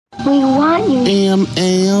We want you.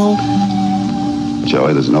 M.L.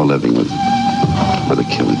 Joey, there's no living with a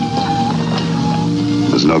killing.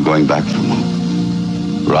 There's no going back from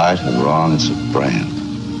one. Right and wrong, it's a brand.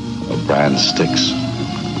 A brand sticks.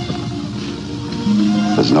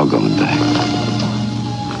 There's no going back.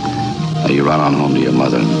 Now you run on home to your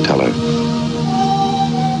mother and tell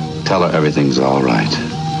her everything's all right.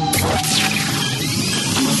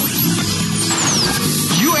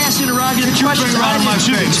 You ass interrogative questions out of my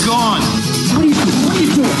face. It's gone. What are you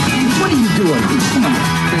doing? What are you doing? Come on.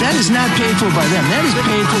 That is not paid for by them. That is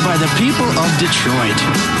paid for by the people of Detroit.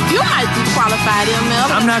 You might be qualified,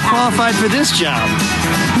 ML. I'm not qualified for this job.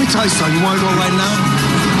 Let me tell you something. You want to go right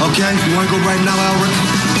now? Okay? You want to go right now, Elric?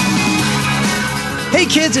 Hey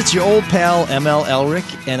kids, it's your old pal ML Elric,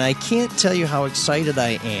 and I can't tell you how excited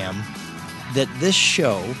I am that this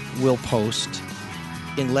show will post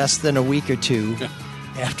in less than a week or two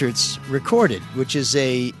after it's recorded, which is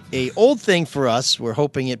a old thing for us. We're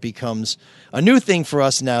hoping it becomes a new thing for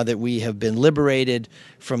us now that we have been liberated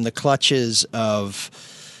from the clutches of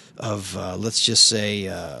let's just say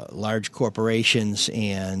large corporations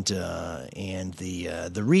and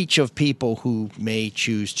the reach of people who may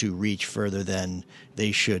choose to reach further than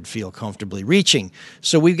they should feel comfortably reaching.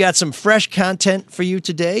 So we've got some fresh content for you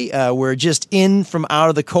today. We're just in from out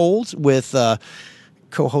of the cold with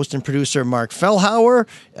co-host and producer Mark Fellhauer,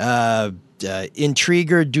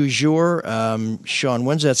 intriguer du jour, Sean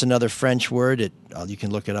Windsor. That's another French word. You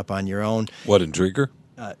can look it up on your own. What, intriguer?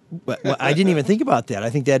 Well, I didn't even think about that. I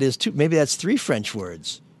think that is two. Maybe that's three French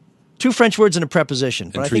words. Two French words and a preposition.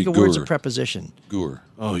 But I think a word's a preposition. Gour.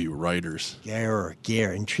 Oh, you writers. Guerre,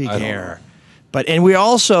 intriguer. And we're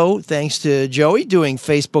also, thanks to Joey, doing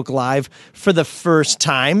Facebook Live for the first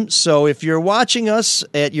time. So if you're watching us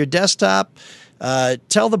at your desktop,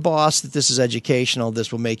 tell the boss that this is educational.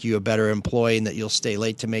 This will make you a better employee and that you'll stay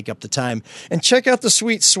late to make up the time. And check out the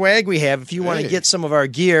sweet swag we have. If you want to get some of our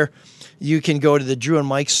gear, you can go to the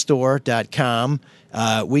DrewandMikeStore.com.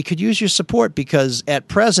 We could use your support because at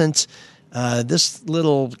present, this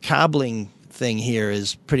little cobbling thing here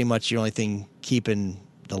is pretty much the only thing keeping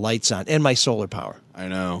the lights on and my solar power. I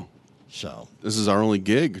know. So this is our only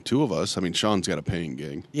gig, two of us. I mean, Sean's got a paying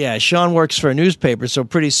gig. Yeah, Sean works for a newspaper, so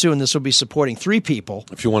pretty soon this will be supporting three people.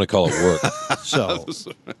 If you want to call it work. So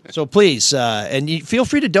please, and you feel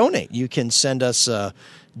free to donate. You can send us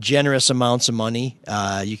generous amounts of money.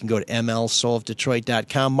 You can go to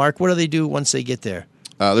mlsoulofdetroit.com. Mark, what do they do once they get there?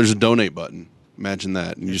 There's a donate button. Imagine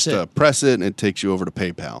that. And you just press it, and it takes you over to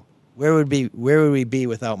PayPal. Where would we be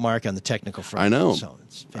without Mark on the technical front? I know. So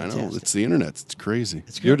it's fantastic. I know. It's the internet. It's crazy.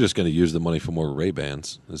 You're just going to use the money for more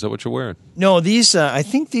Ray-Bans. Is that what you're wearing? No, these. I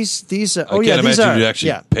think these. I can't imagine you'd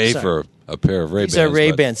actually pay for a pair of Ray-Bans. These are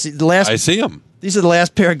Ray-Bans. I see them. These are the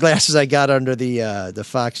last pair of glasses I got under the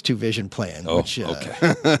Fox 2 Vision plan. Oh, which,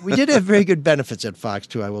 okay. We did have very good benefits at Fox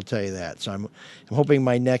 2, I will tell you that. So I'm hoping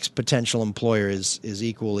my next potential employer is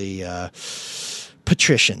equally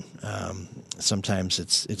patrician. Sometimes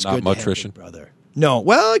it's not good matrician? to have a brother. No,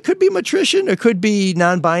 well, it could be matrician. It could be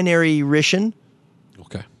non-binary rishin.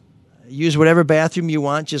 Okay. Use whatever bathroom you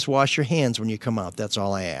want. Just wash your hands when you come out. That's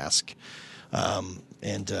all I ask.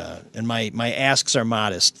 And my asks are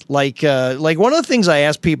modest. Like one of the things I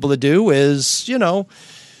ask people to do is,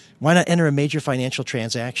 why not enter a major financial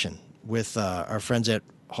transaction with our friends at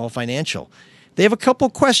Hall Financial? They have a couple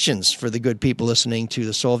questions for the good people listening to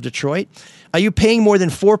the Soul of Detroit. Are you paying more than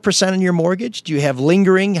 4% on your mortgage? Do you have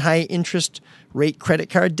lingering high interest rate credit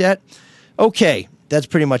card debt? Okay, that's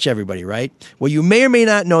pretty much everybody, right? Well, you may or may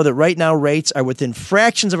not know that right now rates are within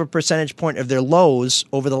fractions of a percentage point of their lows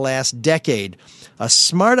over the last decade. A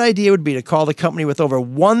smart idea would be to call the company with over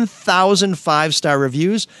 1,000 five-star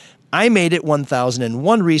reviews. I made it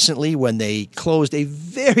 1,001 recently when they closed a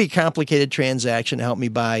very complicated transaction to help me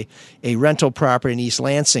buy a rental property in East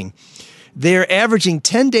Lansing. They're averaging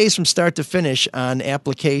 10 days from start to finish on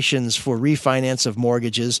applications for refinance of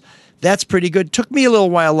mortgages. That's pretty good. Took me a little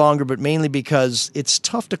while longer, but mainly because it's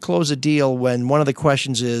tough to close a deal when one of the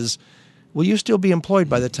questions is, will you still be employed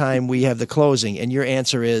by the time we have the closing? And your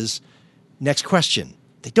answer is, next question.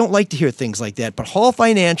 They don't like to hear things like that, but Hall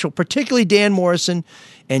Financial, particularly Dan Morrison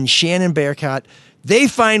and Shannon Bearcott, they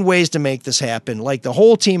find ways to make this happen. Like the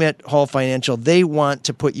whole team at Hall Financial, they want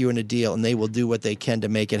to put you in a deal, and they will do what they can to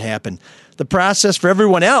make it happen. The process for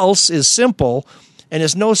everyone else is simple, and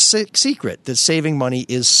it's no secret that saving money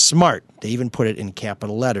is smart. They even put it in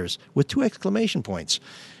capital letters with 2 exclamation points.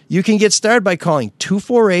 You can get started by calling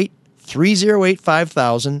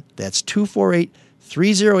 248-308-5000. That's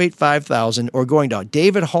 248-308-5000, or going to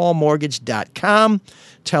davidhallmortgage.com.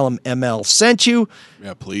 Tell them ML sent you.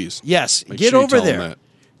 Yeah, please. Yes, Make get sure you over tell them there. that.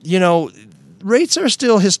 rates are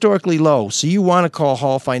still historically low, so you want to call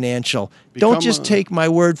Hall Financial. Don't just take my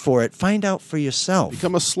word for it. Find out for yourself.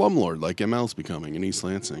 Become a slumlord like ML's becoming in East I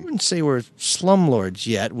Lansing. wouldn't say we're slumlords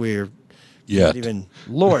yet. We're not even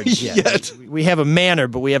lords yet. We have a manor,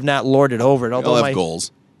 but we have not lorded over it. Although have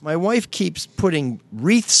goals. My wife keeps putting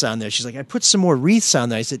wreaths on there. She's like, I put some more wreaths on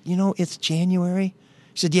there. I said, it's January.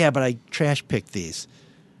 She said, yeah, but I trash picked these.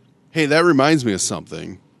 Hey, that reminds me of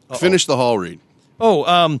something. Finish the Hall read.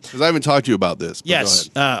 Because I haven't talked to you about this. Yes.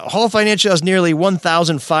 Hall Financial has nearly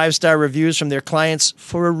 1,000 5-star reviews from their clients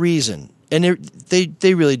for a reason. And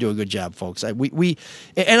they really do a good job, folks. And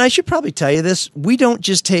I should probably tell you this. We don't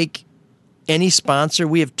just take any sponsor.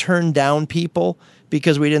 We have turned down people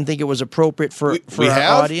because we didn't think it was appropriate for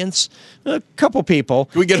our audience. A couple people.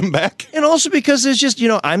 Can we get them back? And also because there's just,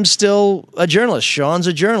 I'm still a journalist. Sean's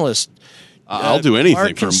a journalist. I'll do anything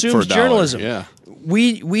Mark for consumes $1. journalism. Yeah.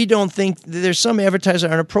 We don't think there's some advertisers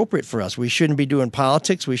that aren't appropriate for us. We shouldn't be doing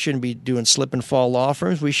politics. We shouldn't be doing slip and fall law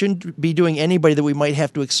firms. We shouldn't be doing anybody that we might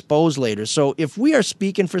have to expose later. So if we are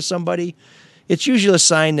speaking for somebody, it's usually a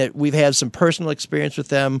sign that we've had some personal experience with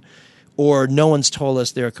them, or no one's told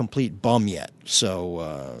us they're a complete bum yet.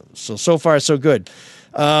 So far so good.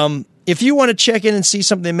 If you want to check in and see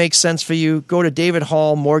something that makes sense for you, go to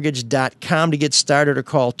davidhallmortgage.com to get started, or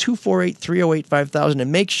call 248-308-5000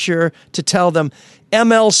 and make sure to tell them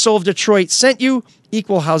ML Soul of Detroit sent you.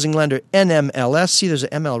 Equal Housing Lender, NMLS. See, there's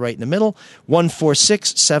an ML right in the middle.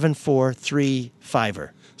 146-7435.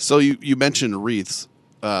 So you mentioned wreaths.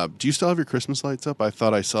 Do you still have your Christmas lights up? I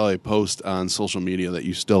thought I saw a post on social media that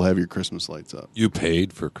you still have your Christmas lights up. You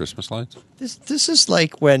paid for Christmas lights? This is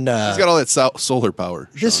like when he's got all that solar power.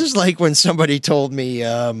 Sean. This is like when somebody told me,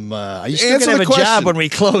 "Are you still going to have a job when we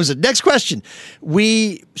close it?" Next question.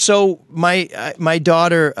 My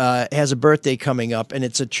daughter has a birthday coming up, and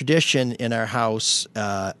it's a tradition in our house,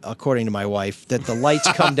 according to my wife, that the lights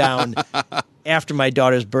come down after my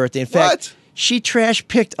daughter's birthday. In fact, she trash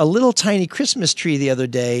picked a little tiny Christmas tree the other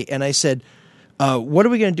day, and I said, "What are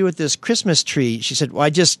we going to do with this Christmas tree?" She said, "Well, I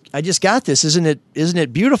just got this. Isn't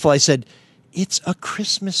it beautiful?" I said, "It's a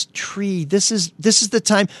Christmas tree. This is the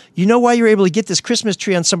time. You know why you're able to get this Christmas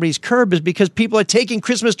tree on somebody's curb is because people are taking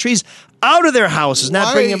Christmas trees out of their houses,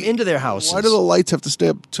 not bringing them into their houses." Why do the lights have to stay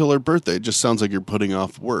up till her birthday? It just sounds like you're putting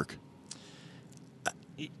off work.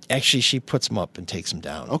 Actually, she puts them up and takes them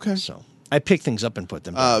down. Okay, so I pick things up and put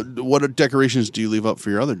them down. What decorations do you leave up for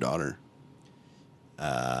your other daughter?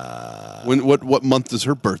 What month does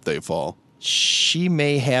her birthday fall? She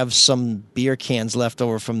may have some beer cans left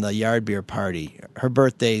over from the yard beer party. Her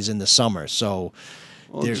birthday's in the summer, so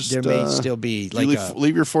there may still be like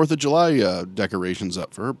leave your 4th of July decorations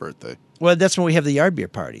up for her birthday. Well, that's when we have the yard beer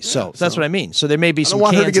party. So that's what I mean. So there may be some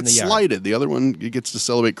cans in the yard. I don't want her to get slighted. The other one gets to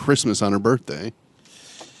celebrate Christmas on her birthday.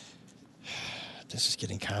 This is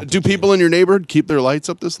getting complicated. Do people in your neighborhood keep their lights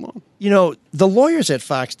up this long? The lawyers at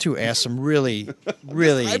Fox 2 ask some really,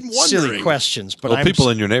 really silly questions. But people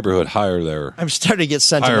in your neighborhood I'm starting to get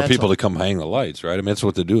sentimental. Hire people to come hang the lights, right? I mean, that's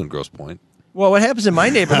what they do in Grosse Pointe. Well, what happens in my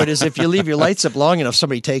neighborhood is if you leave your lights up long enough,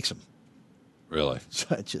 somebody takes them. Really?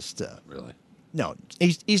 So it just really. No,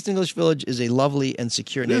 East English Village is a lovely and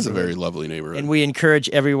secure neighborhood. It is a very lovely neighborhood. And we encourage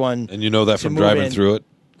everyone. And you know that from driving through it?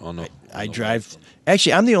 Oh, no. I drive.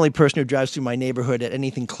 Actually, I'm the only person who drives through my neighborhood at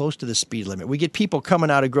anything close to the speed limit. We get people coming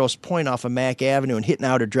out of Grosse Pointe off of Mack Avenue and hitting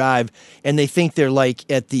Outer Drive, and they think they're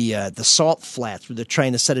like at the salt flats where they're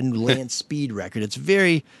trying to set a new land speed record. It's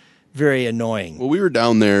very, very annoying. Well, we were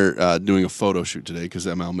down there doing a photo shoot today because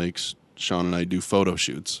ML makes Sean and I do photo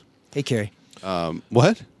shoots. Hey, Carrie.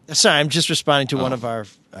 What? Sorry, I'm just responding to one of our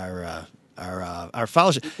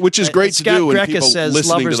followers, which is great to do. Scott Greca says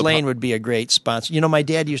Lover's Lane would be a great sponsor. My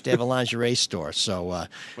dad used to have a lingerie store, so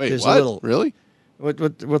wait, there's what? a little. Really?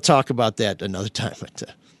 We'll talk about that another time. But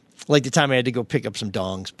like the time I had to go pick up some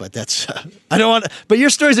dongs, but that's I don't want. But your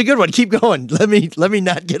story's a good one. Keep going. Let me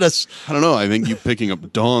not get us. I don't know. I think you picking up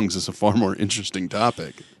dongs is a far more interesting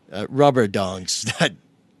topic. Rubber dongs.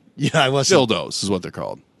 I wasn't. Dildos is what they're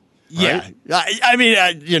called. Yeah, right? I mean,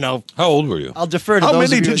 How old were you? I'll defer to How those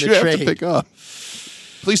many of you did in you the have trade. to pick up?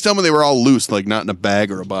 Please tell me they were all loose, like not in a bag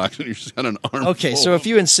or a box, and you just got an arm. Okay, so if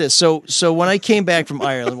you insist, so when I came back from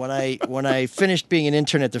Ireland, when I finished being an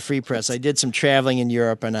intern at the Free Press, I did some traveling in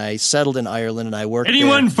Europe, and I settled in Ireland, and I worked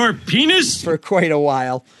Anyone for penis for quite a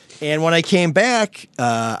while. And when I came back,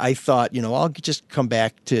 I thought, I'll just come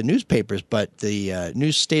back to newspapers, but the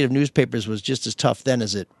state of newspapers was just as tough then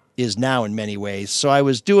as it is now in many ways. So I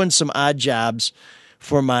was doing some odd jobs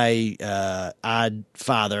for my odd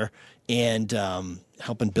father, and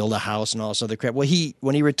helping build a house and all this other crap. Well,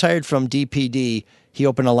 when he retired from DPD, he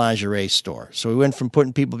opened a lingerie store. So we went from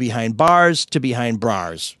putting people behind bars to behind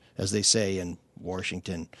bras, as they say in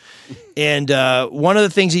Washington. And one of the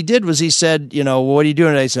things he did was he said, well, what are you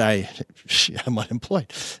doing? And I said, I'm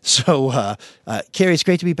unemployed. So, Carrie, it's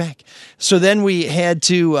great to be back. So then we had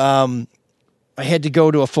to, I had to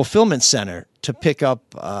go to a fulfillment center to pick up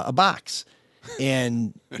a box.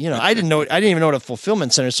 And, I didn't even know what a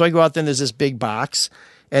fulfillment center. So I go out there and there's this big box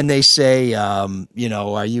and they say, are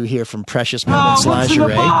you here from Precious Moments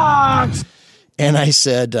Lingerie? And I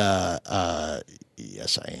said,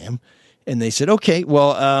 yes, I am. And they said, okay,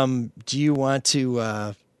 well, do you want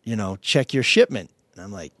to, check your shipment? And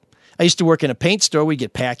I'm like, I used to work in a paint store. We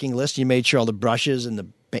get packing lists. You made sure all the brushes and the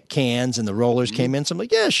cans and the rollers came in. So I'm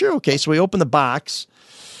like, yeah, sure. Okay. So we open the box.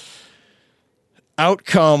 Out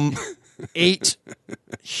come 8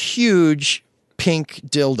 huge pink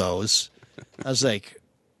dildos. I was like,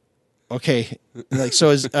 okay. Like,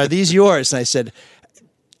 so are these yours? And I said,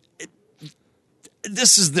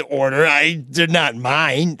 this is the order. They're not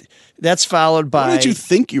mine. That's followed by. What did you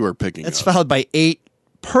think you were picking That's up? followed by 8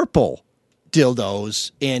 purple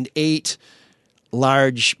dildos and 8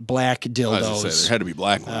 large black dildos. I was gonna say, there had to be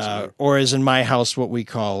black ones. Or as in my house, what we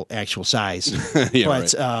call actual size. Yeah,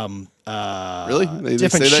 but right. Really? They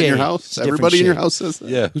different say that in your shade. house? Different Everybody in your shade. house says that?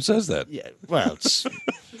 Yeah, who says that? Yeah, well, it's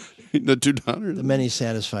The two daughters? the many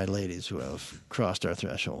satisfied ladies who have crossed our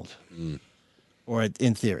threshold. Or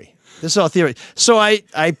in theory. This is all theory. So I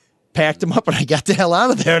packed them up and I got the hell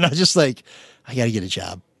out of there. And I was just like, I got to get a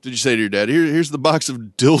job. Did you say to your dad, here's the box of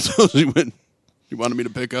dildos you wanted me to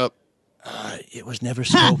pick up? It was never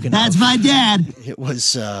spoken That's of. my dad. It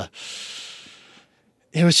was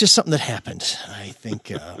just something that happened. I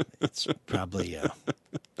think it's probably.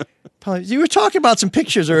 You were talking about some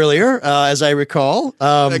pictures earlier, as I recall.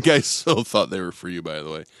 That guy so thought they were for you, by the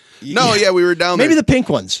way. No, yeah, we were down there. Maybe the pink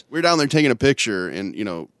ones. We were down there taking a picture, and,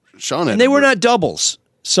 Sean had And they to were bring- not doubles.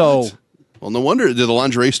 So Well, no wonder. Did the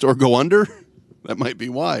lingerie store go under? That might be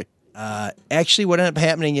why. actually what ended up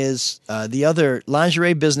happening is the other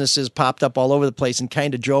lingerie businesses popped up all over the place and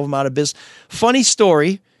kind of drove them out of business. Funny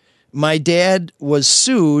story. My dad was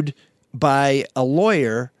sued by a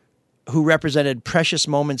lawyer who represented Precious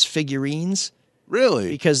Moments figurines Really?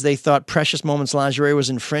 because they thought Precious Moments lingerie was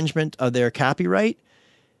infringement of their copyright.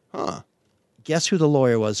 Huh. Guess who the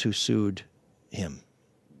lawyer was who sued him?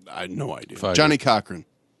 I had no idea. Fire. Johnny Cochran.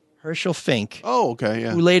 Herschel Fink, Oh, okay,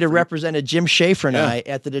 yeah. who later represented Jim Schaefer and I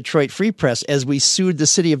at the Detroit Free Press as we sued the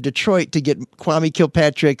city of Detroit to get Kwame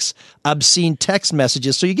Kilpatrick's obscene text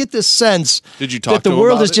messages. So you get this sense Did you talk that the to him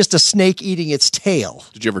world about is it? just a snake eating its tail.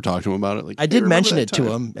 Did you ever talk to him about it? Like, I did mention it to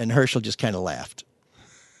him him, and Herschel just kind of laughed.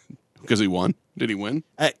 because he won. Did he win?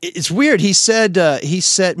 It's weird. He said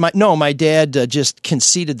my dad just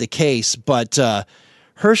conceded the case, but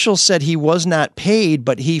Herschel said he was not paid,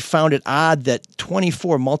 but he found it odd that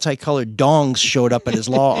 24 multicolored dongs showed up at his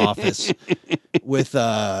law office with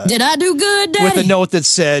Did I do good, Daddy? with a note that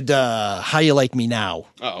said, "How you like me now?"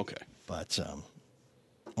 Oh, okay. But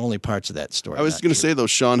only parts of that story. I was not going to true. say though,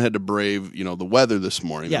 Sean had to brave, the weather this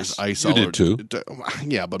morning. Yes. There's ice You all did over. too.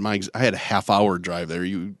 Yeah, but I had a half-hour drive there.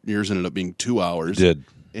 Yours ended up being 2 hours. You did.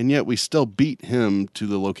 And yet we still beat him to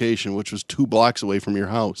the location, which was 2 blocks away from your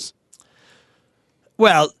house.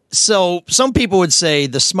 Well, so some people would say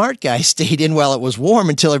the smart guy stayed in while it was warm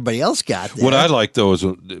until everybody else got there. What I like though is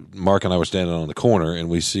Mark and I were standing on the corner and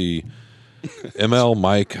we see ML,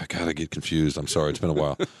 Mike. I gotta get confused. I'm sorry, it's been a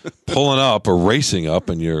while. Pulling up or racing up,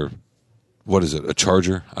 and you're, what is it? A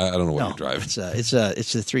Charger? I don't know what you're driving. It's a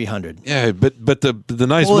 300. Yeah, but the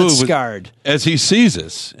nice Bullet move was, scarred. as he sees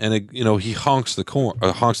us, and he honks the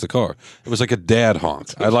car. It was like a dad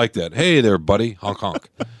honk. I like that. Hey there, buddy, honk honk.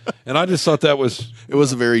 And I just thought that was It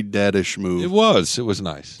was a very daddish move. it was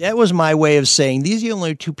nice. That was my way of saying these are the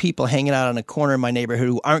only 2 people hanging out on a corner in my neighborhood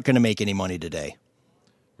who aren't going to make any money today.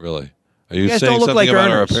 Really, are you guys saying don't look something like about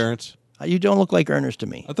our earners. appearance? You don't look like earners to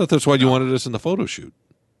me. I thought that's why you wanted us in the photo shoot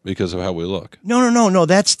because of how we look. No.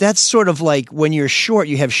 That's sort of like when you're short,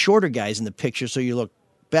 you have shorter guys in the picture, so you look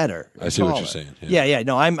better. I see what taller. you're saying, Yeah.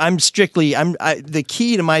 No, I'm strictly. The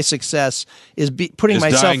key to my success is putting Is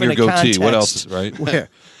myself dyeing in your a goatee. context. What else, right? Where?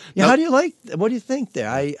 Yeah. How do you like? What do you think there?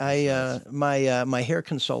 My hair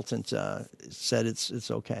consultant said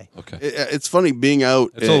it's okay. Okay, It's funny being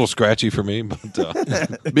out. it's a little scratchy for me, but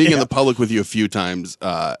being in the public with you a few times.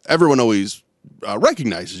 Everyone always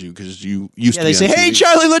recognizes you because you used Yeah, to. they be say, on "Hey, TV.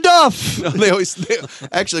 Charlie LaDuff."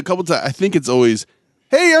 Actually, a couple times. I think it's always,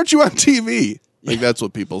 "Hey, aren't you on TV?" Like that's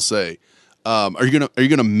what people say. Are you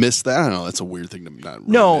gonna miss that? I know that's a weird thing to not.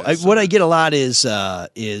 Really No, miss. what I get a lot is I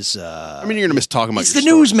mean, you're gonna miss talking about it's your the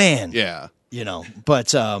stories. newsman. Yeah,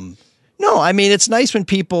 But no, I mean it's nice when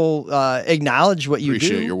people acknowledge what you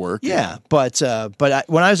Appreciate do. your work, Yeah, but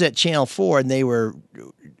when I was at Channel 4 and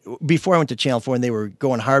before I went to Channel 4 and they were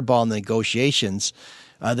going hardball in the negotiations,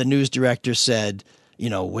 the news director said,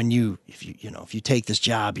 if you take this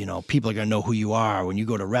job, people are going to know who you are. When you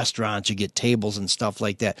go to restaurants, you get tables and stuff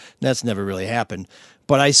like that. And that's never really happened.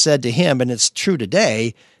 But I said to him, and it's true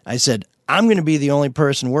today, I said, I'm going to be the only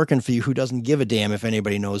person working for you who doesn't give a damn if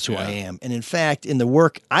anybody knows who I am. And in fact, in the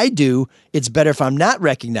work I do, it's better if I'm not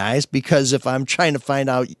recognized, because if I'm trying to find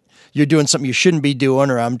out you're doing something you shouldn't be doing,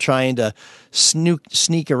 or I'm trying to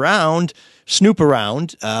snoop around,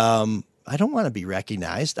 I don't want to be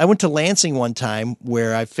recognized. I went to Lansing one time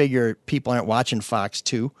where I figure people aren't watching Fox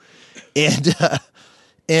 2,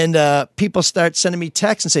 and people start sending me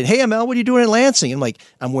texts and saying, "Hey, ML, what are you doing in Lansing?" I'm like,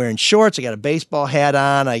 "I'm wearing shorts. I got a baseball hat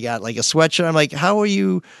on. I got like a sweatshirt." I'm like, "How are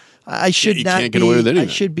you?" I should you not can't get away with be. anything.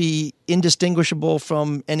 I should be indistinguishable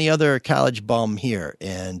from any other college bum here.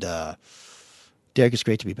 And Derek, it's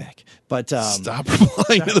great to be back. But stop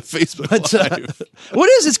replying to the Facebook Live. what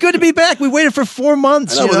is? It's good to be back. We waited for 4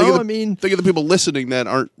 months. I know, Think of the people listening that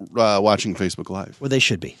aren't watching Facebook Live. Well, they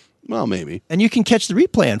should be. Well, maybe. And you can catch the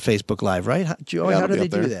replay on Facebook Live, right? How do it'll they be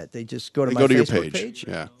up do there. that? They just go to my Go to your Facebook page.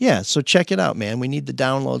 Yeah. Yeah, so check it out, man. We need the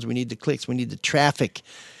downloads. We need the clicks. We need the traffic,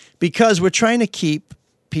 because we're trying to keep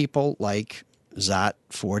people like Zott,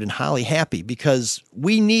 Ford, and Holly happy, because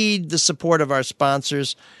we need the support of our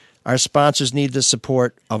sponsors. Our sponsors need the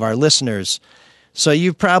support of our listeners. So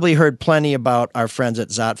you've probably heard plenty about our friends at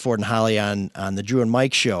Zott, Ford, and Holly on the Drew and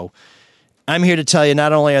Mike show. I'm here to tell you,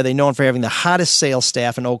 not only are they known for having the hottest sales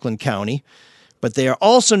staff in Oakland County, but they are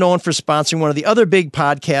also known for sponsoring one of the other big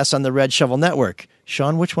podcasts on the Red Shovel Network.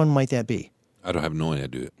 Sean, which one might that be? I don't have no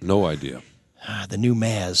idea. No idea. The new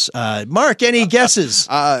Maz. Mark, any guesses?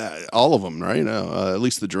 All of them, right? At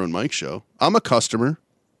least the Drew and Mike show. I'm a customer.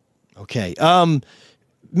 Okay.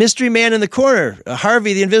 Mystery Man in the corner.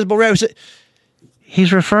 Harvey, the Invisible Rabbit.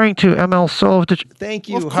 He's referring to ML Soul. Thank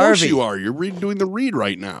you, Well, of Harvey. course you are. You're doing the read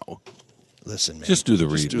right now. Listen, man. Just do the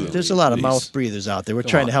read. There's a lot of mouth breathers out there. We're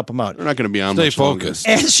trying to help them out. They're not going to be on Stay much longer. focused.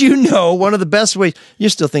 As you know, one of the best ways, you're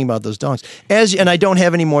still thinking about those dongs. And I don't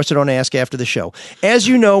have any more, so don't ask after the show. As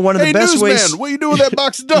you know, one of the best newsman, ways. what are you doing with that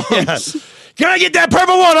box of dogs? Yeah. Can I get that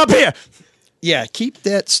purple one up here? Yeah, keep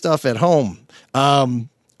that stuff at home. You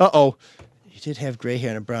did have gray hair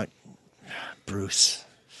and a brown. Bruce.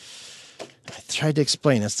 I tried to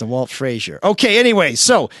explain. That's the Walt Frazier. Okay, anyway,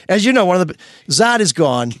 so as you know, Zott is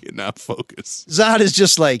gone. You're not focused. Zott is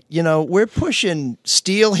just like, we're pushing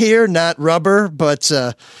steel here, not rubber. But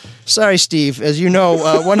sorry, Steve. As you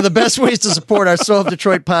know, one of the best ways to support our Soul of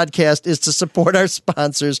Detroit podcast is to support our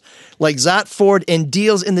sponsors like Zott, Ford, and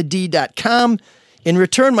DealsInTheD.com. In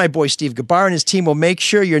return, my boy Steve Gabar and his team will make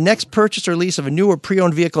sure your next purchase or lease of a new or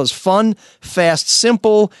pre-owned vehicle is fun, fast,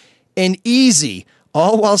 simple, and easy,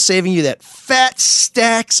 all while saving you that fat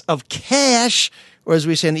stacks of cash, or as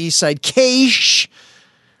we say on the east side, cash.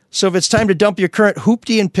 So if it's time to dump your current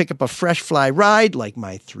hoopty and pick up a fresh fly ride like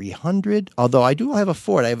my 300, although I do have a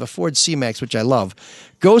Ford. I have a Ford C-Max, which I love.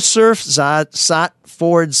 Go surf Zott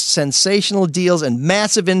Ford's sensational deals and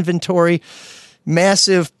massive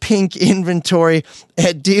pink inventory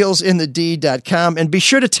at DealsInTheD.com. And be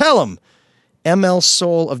sure to tell them ML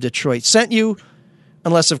Soul of Detroit sent you.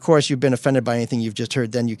 Unless, of course, you've been offended by anything you've just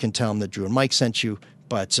heard, then you can tell them that Drew and Mike sent you.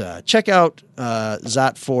 But check out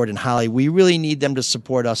Zott, Ford, and Holly. We really need them to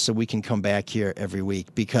support us so we can come back here every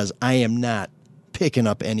week, because I am not picking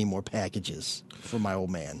up any more packages for my old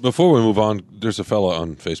man. Before we move on, there's a fella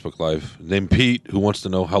on Facebook Live named Pete who wants to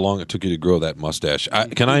know how long it took you to grow that mustache.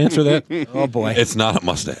 Can I answer that? Oh, boy. It's not a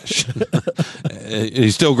mustache.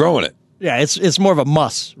 He's still growing it. Yeah, it's more of a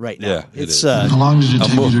muss right now. Yeah, it is. How long did it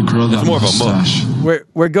take you to grow that It's more of a mustache?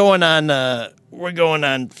 We're going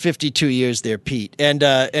on 52 years there, Pete.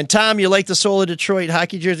 And Tom, you like the Soul of Detroit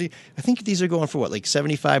hockey jersey? I think these are going for what, like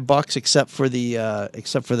 $75, except for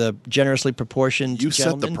the generously proportioned. You set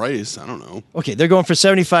the gentleman? price. I don't know. Okay, they're going for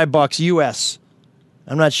 $75 US.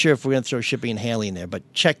 I'm not sure if we're going to throw shipping and handling in there, but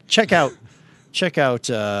check out. What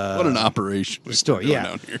an operation. the store. Going Yeah.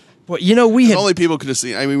 Down here. Well, we had Only people could have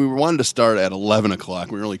seen. I mean, we wanted to start at 11 o'clock.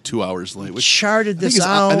 We were only 2 hours late. Which charted I think this is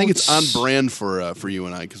out. I think it's on brand for you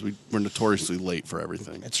and I, because we're notoriously late for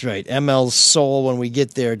everything. That's right. ML's Soul when we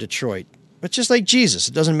get there, Detroit. But just like Jesus,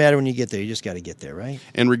 it doesn't matter when you get there. You just got to get there, right?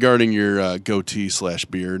 And regarding your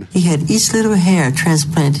goatee/beard, He had each little hair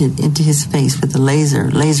transplanted into his face with a laser,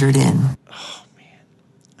 lasered in.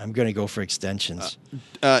 I'm going to go for extensions.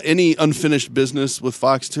 Any unfinished business with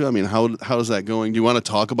Fox 2? I mean, how's that going? Do you want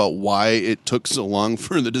to talk about why it took so long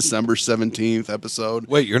for the December 17th episode?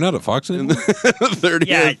 Wait, you're not at Fox anymore? 30th?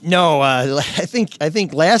 Yeah, no. I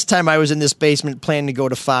think last time I was in this basement planning to go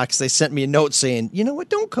to Fox, they sent me a note saying, you know what,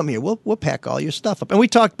 don't come here. We'll pack all your stuff up. And we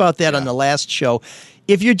talked about that on the last show.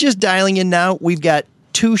 If you're just dialing in now, we've got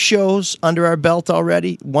 2 shows under our belt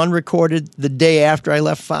already. One recorded the day after I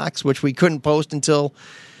left Fox, which we couldn't post until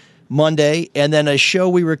Monday, and then a show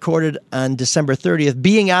we recorded on December 30th,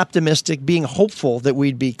 being optimistic, being hopeful that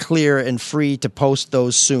we'd be clear and free to post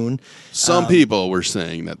those soon. Some people were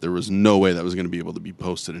saying that there was no way that was going to be able to be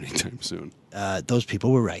posted anytime soon. Those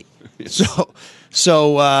people were right. So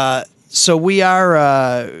we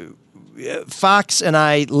are. Fox and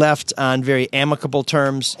I left on very amicable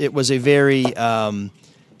terms. It was a very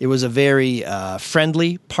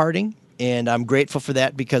friendly parting. And I'm grateful for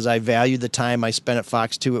that because I value the time I spent at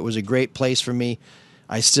Fox 2. It was a great place for me.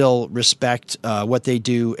 I still respect what they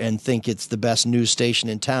do and think it's the best news station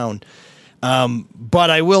in town.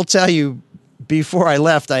 But I will tell you, before I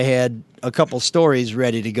left, I had a couple stories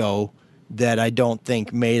ready to go that I don't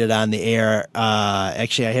think made it on the air.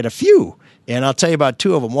 Actually, I had a few, and I'll tell you about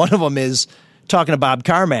 2 of them. One of them is talking to Bob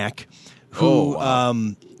Carmack, who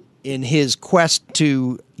in his quest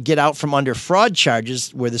to get out from under fraud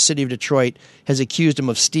charges where the city of Detroit has accused him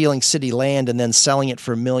of stealing city land and then selling it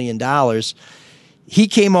for $1 million. He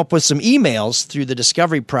came up with some emails through the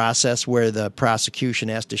discovery process where the prosecution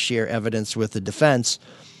has to share evidence with the defense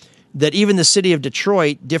that even the city of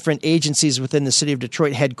Detroit, different agencies within the city of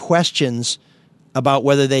Detroit had questions about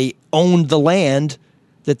whether they owned the land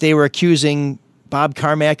that they were accusing Bob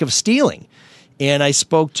Carmack of stealing. And I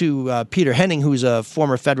spoke to Peter Henning, who's a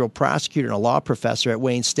former federal prosecutor and a law professor at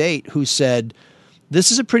Wayne State, who said,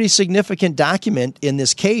 this is a pretty significant document in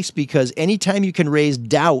this case because anytime you can raise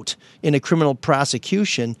doubt in a criminal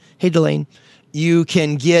prosecution, hey, Delane, you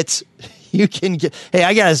can get, hey,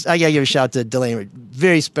 I gotta give a shout out to Delane,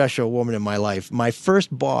 very special woman in my life. My first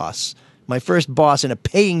boss in a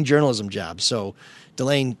paying journalism job. So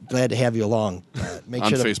Delane, glad to have you along. Make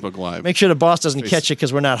sure Facebook Live. Make sure the boss doesn't catch you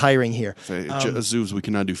because we're not hiring here. Zoobs, we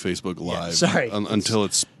cannot do Facebook Live until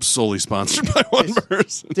it's solely sponsored by one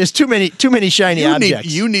person. There's too many shiny objects.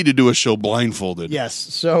 You need to do a show blindfolded. Yes.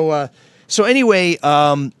 So anyway,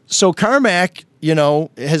 so Carmack,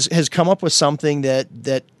 has come up with something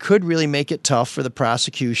that could really make it tough for the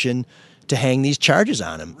prosecution to hang these charges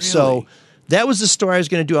on him. Really? So that was the story I was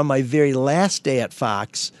going to do on my very last day at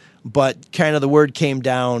Fox. But kind of the word came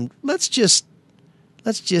down. Let's just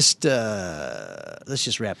wrap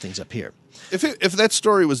things up here. If that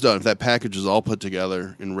story was done, if that package was all put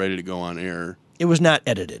together and ready to go on air, it was not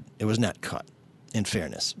edited. It was not cut. In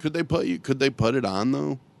fairness, could they put it on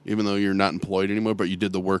though? Even though you're not employed anymore, but you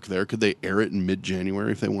did the work there, could they air it in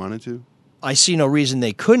mid-January if they wanted to? I see no reason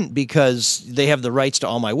they couldn't because they have the rights to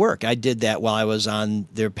all my work. I did that while I was on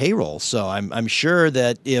their payroll. So I'm sure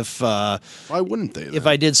that if why wouldn't they? Then? If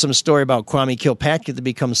I did some story about Kwame Kilpatrick that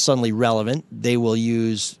becomes suddenly relevant, they will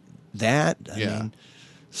use that. I mean,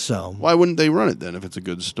 so why wouldn't they run it then if it's a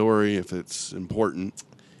good story, if it's important?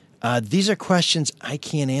 These are questions I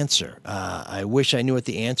can't answer. I wish I knew what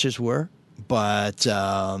the answers were. But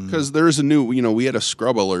because there is a new, we had a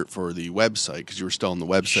scrub alert for the website because you were still on the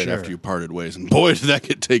website after you parted ways, and boy, did that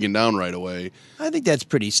get taken down right away. I think that's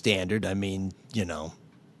pretty standard. I mean,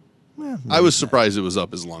 I was surprised it was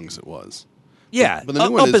up as long as it was. Yeah, but the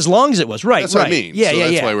new one up as long as it was. Right, that's right. What I mean. Yeah, so yeah,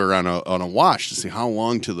 that's why we were on a watch to see how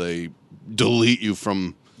long till they delete you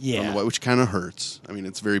from the web, which kind of hurts. I mean,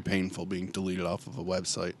 it's very painful being deleted off of a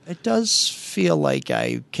website. It does feel like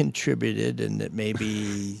I contributed, and that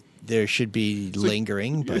maybe. There should be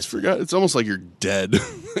lingering. You but just forgot. It's almost like you're dead.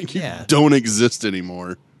 Like you don't exist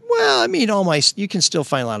anymore. Well, I mean, you can still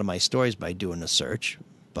find a lot of my stories by doing a search,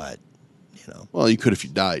 but Well, you could if you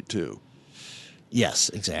died too. Yes,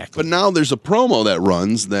 exactly. But now there's a promo that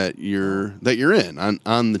runs that you're in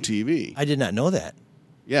on the TV. I did not know that.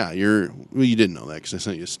 Yeah, you didn't know that because I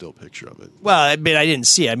sent you a still picture of it. Well, I mean, I didn't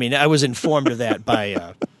see it. I mean, I was informed of that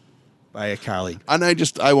by a colleague. And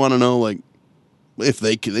I want to know, like, if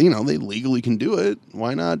they can, they legally can do it.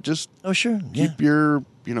 Why not just keep your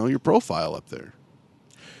your profile up there?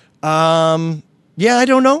 Yeah, I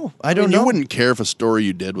don't know. I don't know. You wouldn't care if a story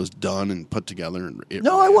you did was done and put together. And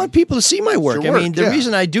I want people to see my work. I mean, the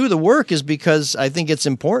reason I do the work is because I think it's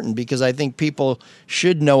important, because I think people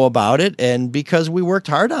should know about it, and because we worked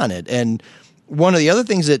hard on it. And one of the other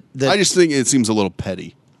things that I just think it seems a little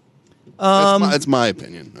petty. That's my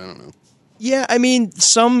opinion. I don't know. Yeah, I mean,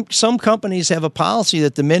 some companies have a policy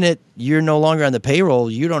that the minute you're no longer on the payroll,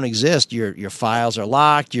 you don't exist. Your files are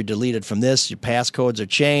locked. You're deleted from this. Your passcodes are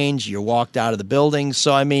changed. You're walked out of the building.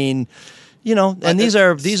 So I mean, and these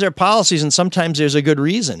are policies, and sometimes there's a good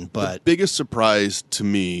reason. But the biggest surprise to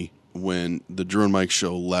me when the Drew and Mike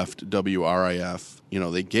show left WRIF,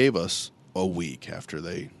 they gave us a week after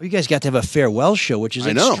they. You guys got to have a farewell show, which is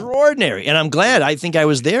I know. extraordinary, and I'm glad. I think I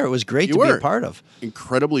was there. It was great to be a part of.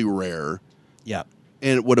 Incredibly rare. Yeah.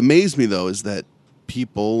 And what amazed me, though, is that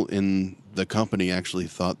people in the company actually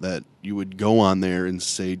thought that you would go on there and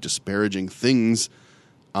say disparaging things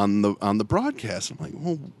on the broadcast. I'm like,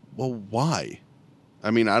 well, why?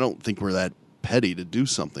 I mean, I don't think we're that petty to do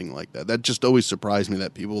something like that. That just always surprised me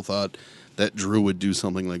that people thought that Drew would do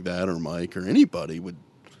something like that, or Mike, or anybody would,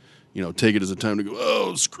 take it as a time to go,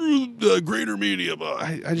 oh, screw the greater media.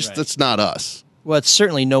 I just, That's not us. Well, it's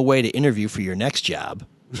certainly no way to interview for your next job.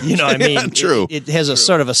 I mean, yeah, true. It has a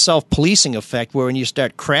sort of a self-policing effect where when you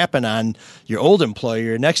start crapping on your old employer,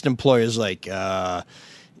 your next employer is like,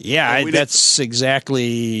 that's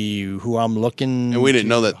exactly who I'm looking. And we didn't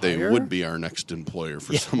know that hire. they would be our next employer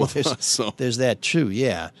for some of us. So there's that too,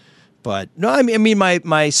 yeah. But no, I mean,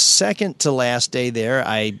 my second to last day there,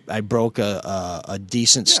 I broke a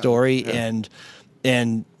decent story, and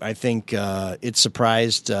I think it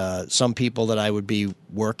surprised some people that I would be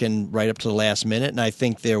working right up to the last minute. And I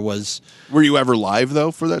think there was. Were you ever live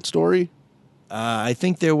though for that story? I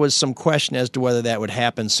think there was some question as to whether that would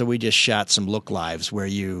happen, so we just shot some look lives where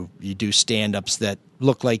you do stand-ups that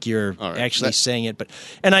look like you're actually saying it.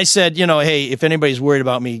 And I said, hey, if anybody's worried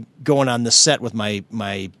about me going on the set with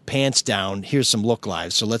my pants down, here's some look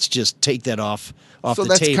lives. So let's just take that off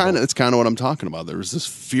the table. That's kind of what I'm talking about. There was this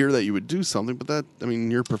fear that you would do something, but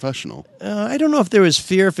you're professional. I don't know if there was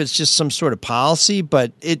fear, if it's just some sort of policy,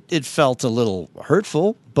 but it felt a little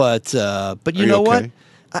hurtful. But you know what?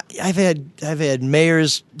 I've had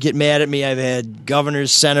mayors get mad at me. I've had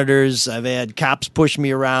governors, senators. I've had cops push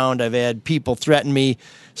me around. I've had people threaten me.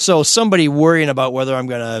 So somebody worrying about whether I'm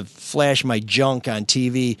going to flash my junk on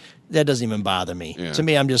TV, that doesn't even bother me. Yeah. To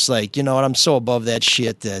me, I'm just like, you know what? I'm so above that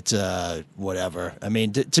shit that whatever. I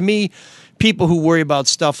mean, to me, people who worry about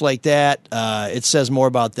stuff like that, it says more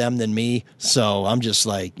about them than me. So I'm just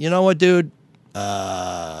like, you know what, dude?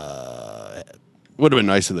 Would have been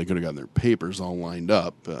nice if they could have gotten their papers all lined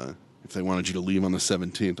up if they wanted you to leave on the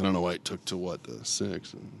 17th. I don't know why it took to the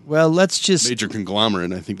 6th. Well, let's just major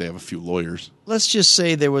conglomerate. I think they have a few lawyers. Let's just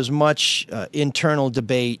say there was much internal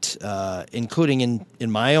debate, including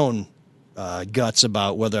in my own guts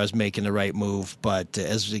about whether I was making the right move. But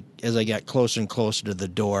as I got closer and closer to the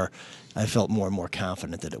door, I felt more and more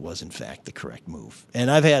confident that it was, in fact, the correct move.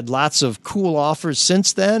 And I've had lots of cool offers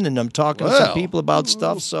since then, and I'm talking to some people about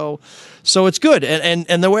stuff. So it's good.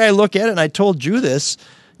 And the way I look at it, and I told Drew this,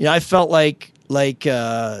 I felt like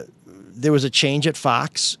there was a change at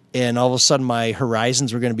Fox, and all of a sudden my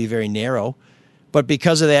horizons were going to be very narrow. But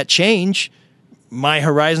because of that change, my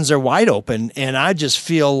horizons are wide open, and I just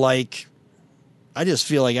feel like I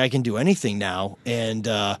can do anything now, and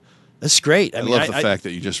that's great. I love the fact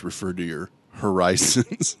that you just referred to your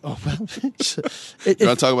horizons. Oh, well, you want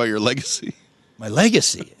to talk about your legacy? My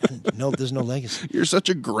legacy? No, there's no legacy. You're such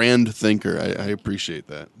a grand thinker. I appreciate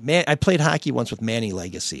that. I played hockey once with Manny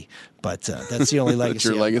Legacy, but that's the only legacy,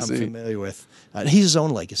 your legacy? I'm familiar with. He's his own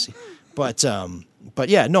legacy. But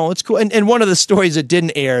yeah, no, it's cool. And one of the stories that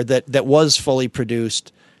didn't air that was fully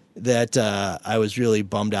produced that I was really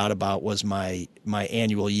bummed out about was my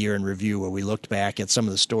annual year in review, where we looked back at some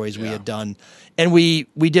of the stories we had done, and we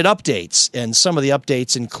did updates, and some of the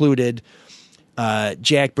updates included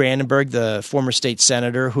Jack Brandenburg, the former state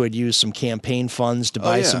senator who had used some campaign funds to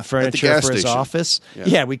buy some furniture for his office.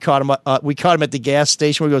 Yeah, we caught him at the gas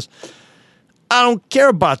station where he goes, "I don't care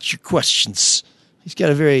about your questions." He's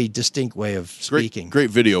got a very distinct way of speaking.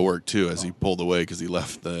 Great video work too, as he pulled away because he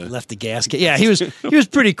left the gas cap. Yeah, he was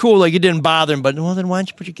pretty cool. Like, it didn't bother him. But well, then why don't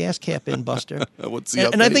you put your gas cap in, Buster? What's the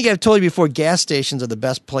update? And I think I've told you before, gas stations are the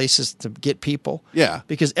best places to get people. Yeah,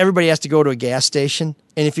 because everybody has to go to a gas station,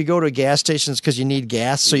 and if you go to a gas station, it's because you need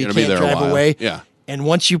gas, so you can't drive away. Yeah. And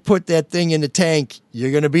once you put that thing in the tank,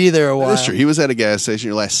 you're going to be there a while. That's true. He was at a gas station.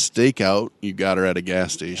 Your last stakeout, you got her at a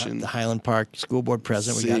gas station. The Highland Park School Board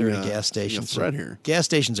president, we got her at a gas station. Right here. Gas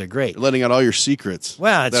stations are great. You're letting out all your secrets.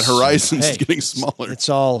 Well, that horizon's getting smaller. It's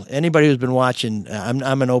all, anybody who's been watching,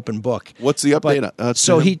 I'm an open book. What's the update?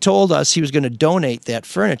 So he told us he was going to donate that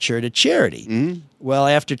furniture to charity. Mm-hmm. Well,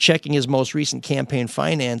 after checking his most recent campaign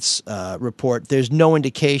finance report, there's no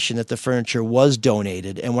indication that the furniture was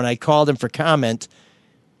donated. And when I called him for comment,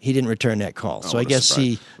 he didn't return that call. So what I a guess surprise.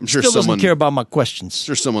 he I'm sure still doesn't someone- care about my questions.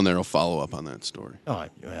 Sure, someone there will follow up on that story. Oh,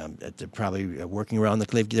 they're probably working around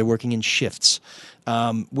they're working in shifts.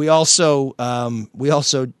 We also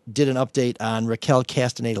did an update on Raquel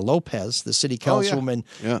Castaneda Lopez, the city councilwoman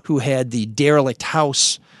Yeah. who had the derelict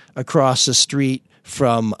house across the street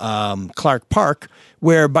from Clark Park,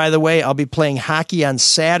 where, by the way, I'll be playing hockey on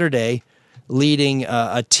Saturday, leading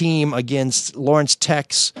a team against Lawrence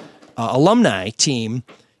Tech's alumni team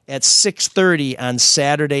at 6:30 on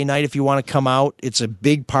Saturday night. If you want to come out, it's a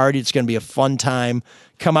big party. It's going to be a fun time.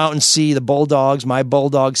 Come out and see the Bulldogs, my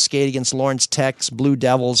Bulldogs, skate against Lawrence Tech's Blue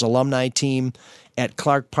Devils alumni team at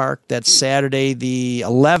Clark Park. That's Saturday the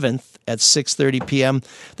 11th at 6:30 p.m.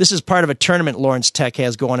 This is part of a tournament Lawrence Tech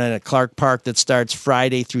has going on at Clark Park that starts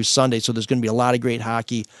Friday through Sunday. So there's going to be a lot of great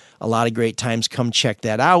hockey, a lot of great times. Come check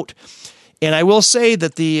that out. And I will say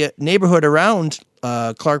that the neighborhood around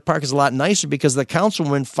Clark Park is a lot nicer because the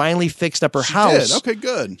councilwoman finally fixed up her house. Did. Okay,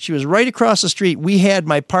 good. She was right across the street. We had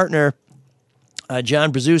my partner,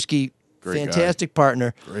 John Brzezinski, Great fantastic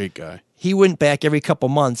partner. Great guy. He went back every couple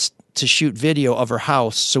months to shoot video of her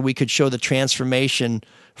house so we could show the transformation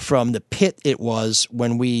from the pit it was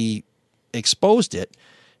when we exposed it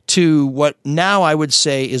to what now I would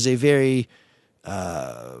say is a very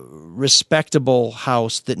respectable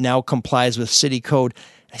house that now complies with city code.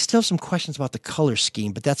 I still have some questions about the color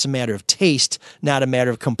scheme, but that's a matter of taste, not a matter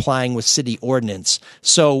of complying with city ordinance.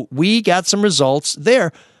 So we got some results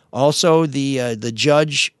there. Also, the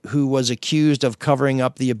judge who was accused of covering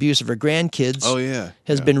up the abuse of her grandkids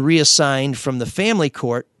has been reassigned from the family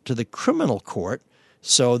court to the criminal court.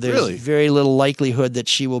 So there's very little likelihood that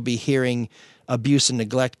she will be hearing abuse and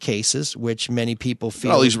neglect cases, which many people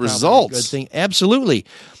feel all is these probably a results. good thing. Absolutely.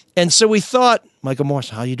 And so we thought, Michael Morse,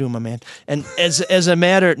 how you doing, my man? And as a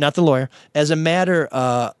matter, not the lawyer, as a matter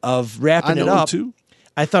of wrapping it up,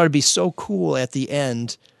 I thought it'd be so cool at the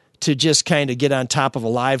end to just kind of get on top of a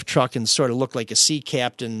live truck and sort of look like a sea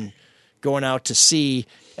captain going out to sea.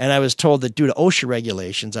 And I was told that due to OSHA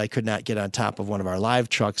regulations, I could not get on top of one of our live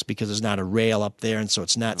trucks because there's not a rail up there, and so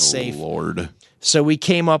it's not safe. Lord. So we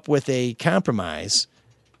came up with a compromise,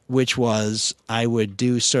 which was I would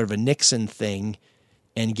do sort of a Nixon thing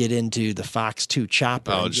and get into the Fox 2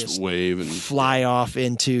 chopper and just wave and fly off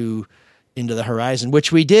into the horizon,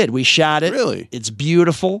 which we did. We shot it. Really? It's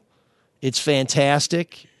beautiful. It's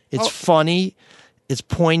fantastic. It's funny. It's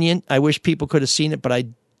poignant. I wish people could have seen it, but I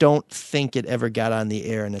don't think it ever got on the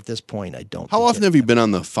air. And at this point, I don't. How often have you been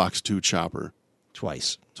on the Fox 2 chopper?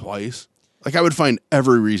 Twice. Twice? Like, I would find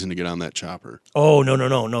every reason to get on that chopper. Oh,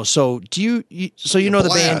 no. So do you know the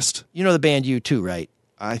band? Blast. You know the band U2, right?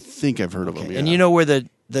 I think I've heard of them, yeah. And you know where the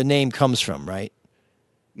name comes from, right?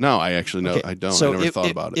 No, I actually know. Okay, I don't. So I never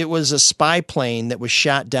thought about it. It was a spy plane that was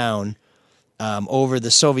shot down over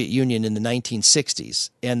the Soviet Union in the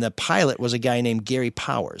 1960s. And the pilot was a guy named Gary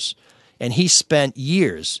Powers. And he spent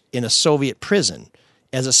years in a Soviet prison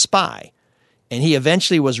as a spy. And he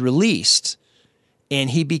eventually was released,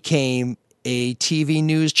 and he became a TV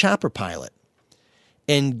news chopper pilot.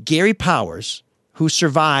 And Gary Powers, who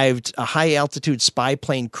survived a high-altitude spy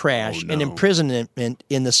plane crash and imprisonment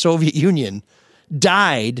in the Soviet Union,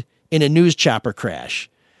 died in a news chopper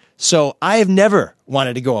crash. So I have never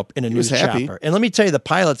wanted to go up in a news chopper. And let me tell you, the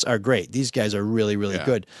pilots are great. These guys are really, really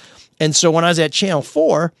good. And so when I was at Channel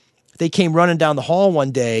 4, they came running down the hall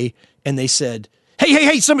one day and they said,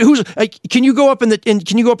 "Hey! Somebody can you go up in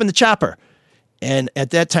the chopper?" And at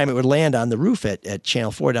that time, it would land on the roof at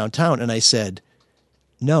Channel 4 downtown. And I said,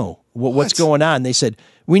 "No, what's going on?" And they said,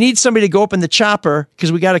 "We need somebody to go up in the chopper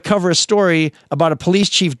because we got to cover a story about a police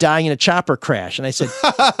chief dying in a chopper crash." And I said,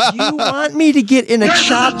 "You want me to get in a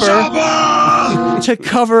chopper to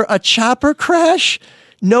cover a chopper crash?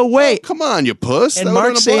 No way." Oh, come on, you puss. And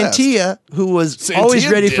Mark Santia, who was always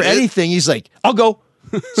ready for anything, he's like, "I'll go."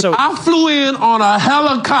 So I flew in on a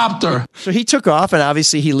helicopter. So he took off, and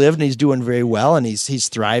obviously he lived, and he's doing very well, and he's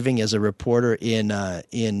thriving as a reporter in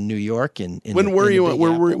New York. When were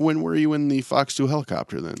you in the Fox 2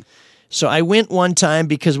 helicopter then? So I went one time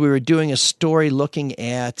because we were doing a story looking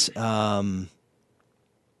at. It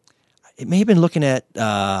may have been looking at.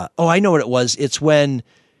 I know what it was. It's when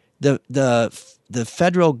the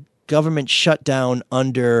federal government shutdown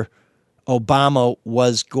under Obama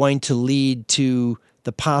was going to lead to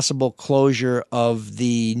the possible closure of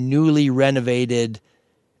the newly renovated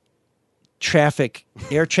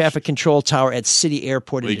air traffic control tower at City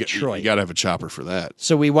Airport in Detroit. You got to have a chopper for that.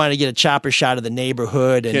 So we wanted to get a chopper shot of the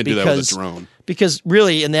neighborhood. And Can't do that with a drone. Because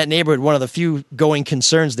really, in that neighborhood, one of the few going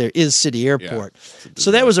concerns there is City Airport. So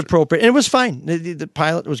that was appropriate. And it was fine. The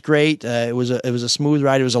pilot was great. It was a smooth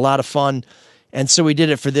ride. It was a lot of fun. And so we did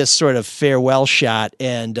it for this sort of farewell shot.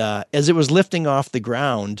 And as it was lifting off the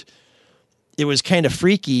ground, it was kind of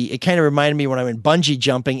freaky. It kind of reminded me when I went bungee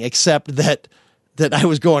jumping, except that I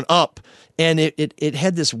was going up. And it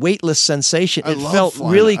had this weightless sensation. It felt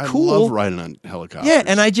really cool. I love riding on helicopters. Yeah,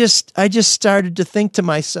 and I just started to think to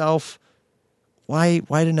myself, why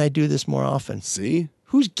didn't I do this more often? See?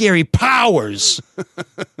 Who's Gary Powers? Well,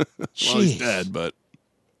 he's dead, but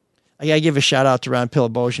I got to give a shout out to Ron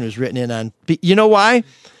Pillabosian, who's written in on. You know why?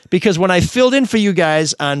 Because when I filled in for you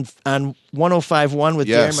guys on 105.1 with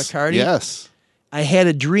Darren McCarty, yes, I had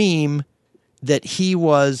a dream that he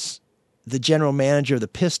was the general manager of the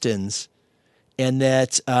Pistons, and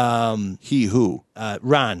that Ron,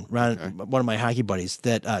 okay, one of my hockey buddies,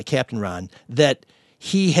 that Captain Ron, that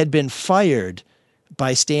he had been fired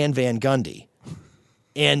by Stan Van Gundy.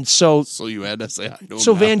 And so you had to say hi to him.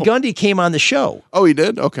 So Van Gundy came on the show. Oh, he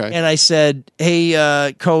did? Okay. And I said,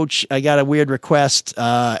 hey, Coach, I got a weird request.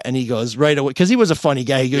 And he goes right away, because he was a funny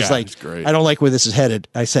guy. He goes great. I don't like where this is headed.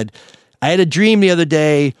 I said, I had a dream the other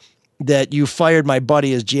day that you fired my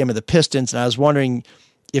buddy as GM of the Pistons, and I was wondering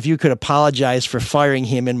if you could apologize for firing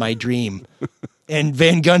him in my dream. And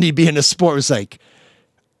Van Gundy, being a sport, was like,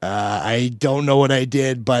 I don't know what I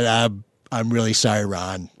did, but I'm really sorry,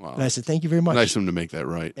 Ron. Wow. And I said, thank you very much. Nice of him to make that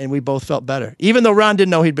right. And we both felt better. Even though Ron didn't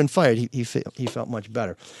know he'd been fired, he felt much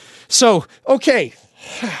better. So, okay.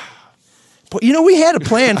 But, we had a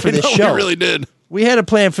plan for this show. We really did. We had a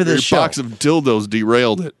plan for this Your show. box of dildos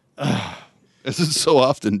derailed it. As it so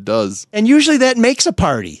often does. And usually that makes a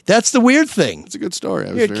party. That's the weird thing. It's a good story.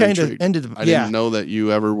 I was very intrigued. I didn't know that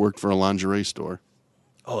you ever worked for a lingerie store.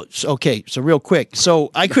 Oh, okay. So real quick.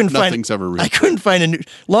 So I couldn't find. Nothing's ever real. I couldn't find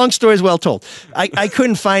long stories well told. I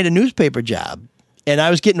couldn't find a newspaper job, and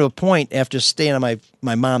I was getting to a point after staying on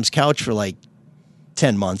my mom's couch for like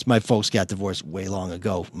 10 months. My folks got divorced way long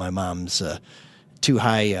ago. My mom's too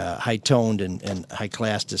high toned and high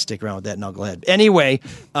class to stick around with that knucklehead. Anyway,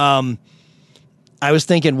 I was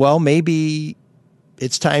thinking, well, maybe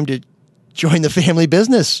it's time to join the family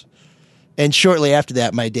business. And shortly after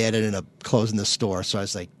that, my dad ended up closing the store. So I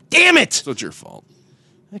was like, damn it! So it's your fault.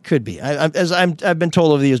 It could be. I've been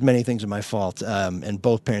told over the years many things are my fault, and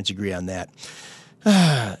both parents agree on that.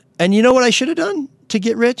 And you know what I should have done to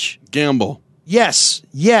get rich? Gamble. Yes,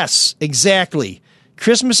 exactly.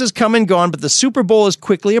 Christmas is come and gone, but the Super Bowl is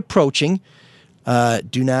quickly approaching.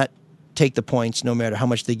 Do not take the points, no matter how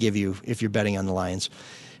much they give you, if you're betting on the Lions.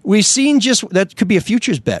 We've seen that could be a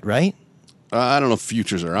futures bet, right? I don't know if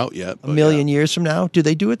futures are out yet. A million years from now? Do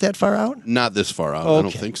they do it that far out? Not this far out. Okay. I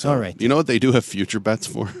don't think so. All right. You know what they do have future bets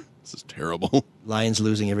for? This is terrible. Lions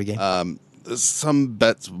losing every game? There's some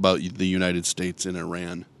bets about the United States and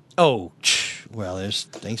Iran. Oh, well, there's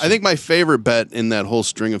things. I think my favorite bet in that whole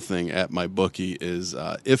string of thing at my bookie is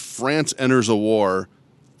if France enters a war,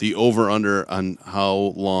 the over-under on how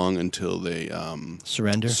long until they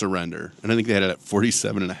surrender. And I think they had it at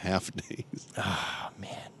 47 and a half days. Oh,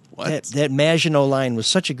 man. What? That Maginot line was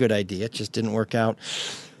such a good idea. It just didn't work out.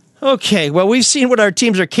 Okay, well, we've seen what our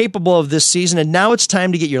teams are capable of this season, and now it's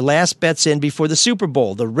time to get your last bets in before the Super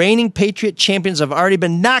Bowl. The reigning Patriot champions have already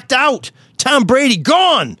been knocked out. Tom Brady,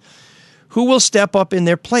 gone. Who will step up in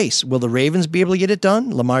their place? Will the Ravens be able to get it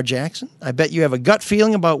done? Lamar Jackson? I bet you have a gut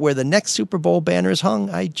feeling about where the next Super Bowl banner is hung.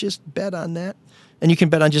 I just bet on that. And you can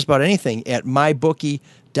bet on just about anything at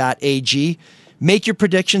mybookie.ag. Make your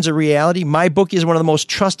predictions a reality. MyBookie is one of the most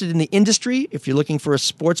trusted in the industry. If you're looking for a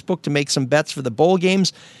sports book to make some bets for the bowl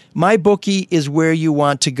games, MyBookie is where you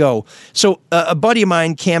want to go. So a buddy of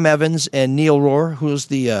mine, Cam Evans, and Neil Rohr, who's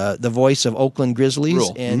the voice of Oakland Grizzlies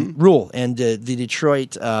and the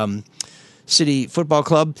Detroit City Football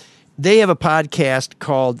Club, they have a podcast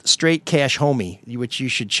called Straight Cash Homie, which you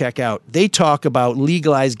should check out. They talk about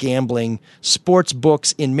legalized gambling, sports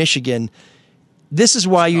books in Michigan. This is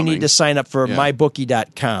why you need to sign up for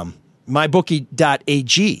mybookie.com.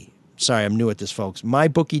 Mybookie.ag. Sorry, I'm new at this, folks.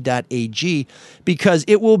 Mybookie.ag, because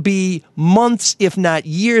it will be months, if not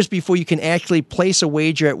years, before you can actually place a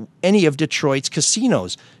wager at any of Detroit's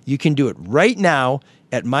casinos. You can do it right now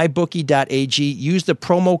at mybookie.ag. Use the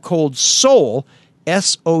promo code SOUL,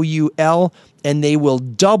 SOUL, and they will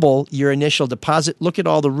double your initial deposit. Look at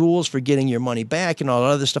all the rules for getting your money back and all that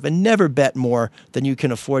other stuff, and never bet more than you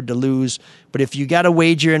can afford to lose. But if you got a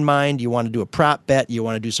wager in mind, you want to do a prop bet, you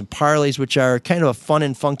want to do some parlays, which are kind of a fun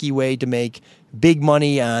and funky way to make big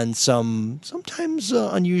money on some sometimes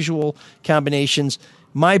unusual combinations,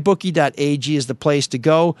 mybookie.ag is the place to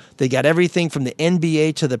go. They got everything from the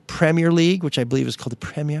NBA to the Premier League, which I believe is called the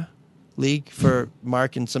Premier League for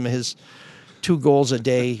Mark and some of his 2 goals a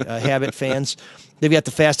day habit fans. They've got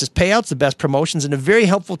the fastest payouts, the best promotions, and a very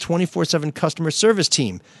helpful 24/7 customer service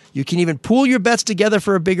team. You can even pool your bets together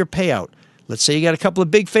for a bigger payout. Let's say you got a couple of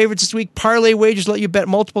big favorites this week. Parlay wagers let you bet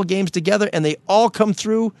multiple games together, and they all come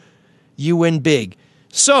through. You win big.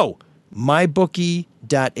 So,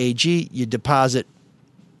 mybookie.ag, you deposit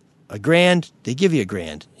 $1,000, they give you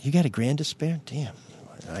 $1,000. You got $1,000 to spare? Damn,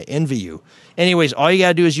 I envy you. Anyways, all you got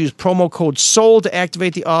to do is use promo code SOUL to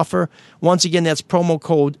activate the offer. Once again, that's promo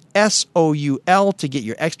code SOUL to get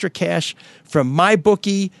your extra cash from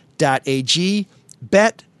mybookie.ag.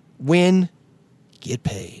 Bet, win, get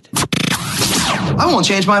paid. I won't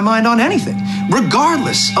change my mind on anything,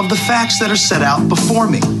 regardless of the facts that are set out before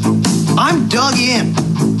me. I'm dug in,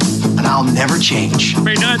 and I'll never change.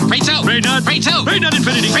 Freight nut. Freight two. Freight nut. Freight two. Freight nut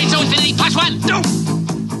infinity. Freight two infinity plus one. No.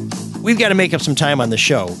 We've got to make up some time on the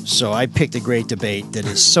show, so I picked a great debate that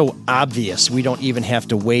is so obvious we don't even have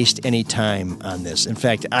to waste any time on this. In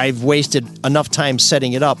fact, I've wasted enough time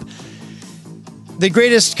setting it up. The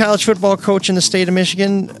greatest college football coach in the state of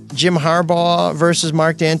Michigan, Jim Harbaugh versus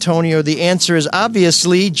Mark D'Antonio. The answer is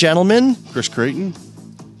obviously, gentlemen, Chris Creighton.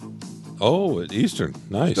 Oh, at Eastern.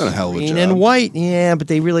 Nice. Done a hell of a green job. and white. Yeah, but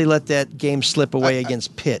they really let that game slip away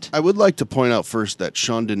against Pitt. I would like to point out first that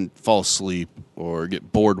Sean didn't fall asleep or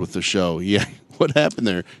get bored with the show. Yeah, what happened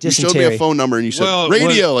there? You showed me Dysentery. a phone number and you said Well,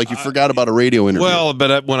 radio, like you forgot about a radio interview. Well,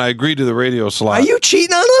 but when I agreed to the radio slot, Are you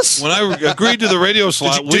cheating on us? when I agreed to the radio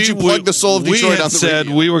slot, did you plug the Soul of Detroit we had on the said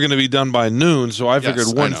radio? we were going to be done by noon, so I figured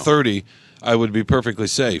I know. 1:30 I would be perfectly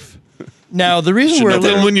safe. Now, the reason we're a But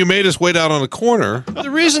then little, when you made us wait out on the corner the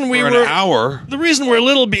reason we for an were hour, The reason we're a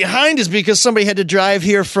little behind is because somebody had to drive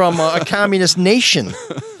here from a communist nation,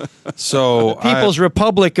 so People's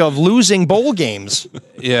Republic of losing bowl games.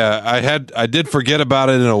 I did forget about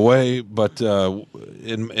it in a way, but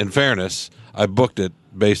in fairness, I booked it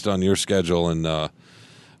based on your schedule and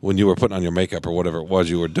when you were putting on your makeup or whatever it was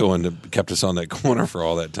you were doing that kept us on that corner for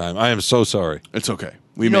all that time. I am so sorry. It's okay.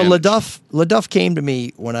 We You know, managed. LaDuff came to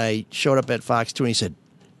me when I showed up at Fox 2 and he said,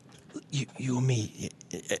 you and me,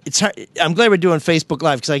 it's hard. I'm glad we're doing Facebook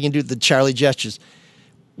Live because I can do the Charlie gestures.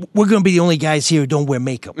 We're going to be the only guys here who don't wear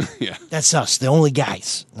makeup. Yeah. That's us, the only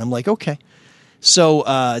guys. And I'm like, okay. So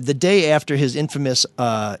the day after his infamous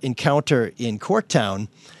encounter in Corktown,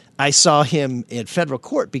 I saw him in federal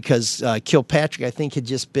court because Kilpatrick, I think, he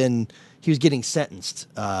was getting sentenced.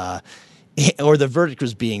 Or the verdict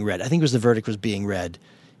was being read. I think it was the verdict was being read.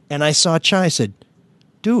 And I saw Chai. I said,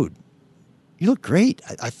 dude, you look great.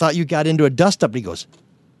 I thought you got into a dust-up. And he goes,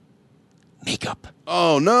 makeup.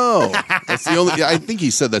 Oh no, that's the only. I think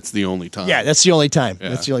he said that's the only time. Yeah, that's the only time. Yeah.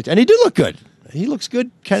 That's the only time. And he did look good. He looks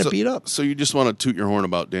good, kind of beat up. So you just want to toot your horn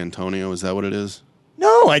about D'Antonio? Is that what it is?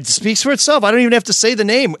 No, it speaks for itself. I don't even have to say the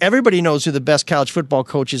name. Everybody knows who the best college football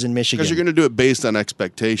coach is in Michigan. Because you're going to do it based on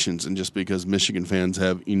expectations, and just because Michigan fans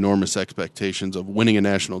have enormous expectations of winning a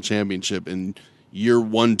national championship in year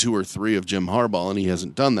 1, 2, or 3 of Jim Harbaugh, and he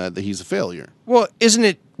hasn't done that he's a failure. Well, isn't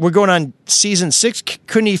it? We're going on season 6.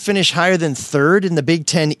 Couldn't he finish higher than 3rd in the Big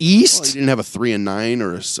Ten East? Well, he didn't have a 3-9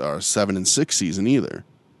 or a 7-6 season either.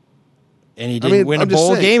 And he didn't win a I'm just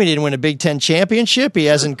bowl saying. game. He didn't win a Big Ten championship. He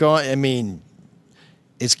hasn't gone. I mean,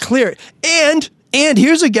 it's clear. And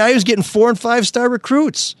here's a guy who's getting 4- and 5-star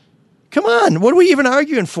recruits. Come on, what are we even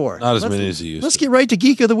arguing for? Not as many as he used Let's to. get right to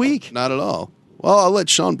Geek of the Week. Not at all. Well, I'll let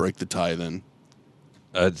Sean break the tie then.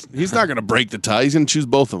 He's not going to break the tie. He's going to choose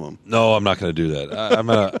both of them. No, I'm not going to do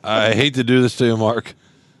that. I hate to do this to you, Mark,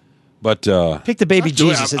 but Pick the baby do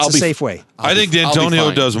it. Jesus. I'll It's a be- safe way. I think I'll be D'Antonio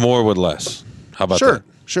fine. does more with less. How about that?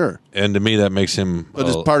 Sure. And to me, that makes him. But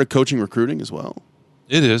it's part of coaching recruiting as well.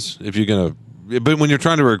 It is if you're gonna, but when you're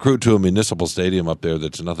trying to recruit to a municipal stadium up there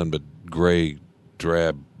that's nothing but gray,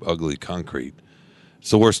 drab, ugly concrete, it's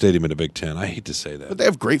the worst stadium in the Big Ten. I hate to say that But they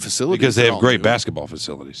have great facilities. because they They're have all great new. basketball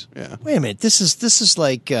facilities. Yeah. Wait a minute. This is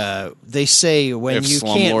like they say when have you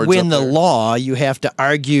slumlords can't win up the there. law, you have to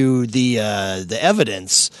argue the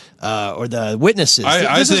evidence or the witnesses.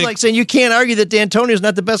 I This is think- like saying you can't argue that D'Antonio is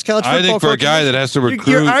not the best college I football think for a coach in guy the- that has to You're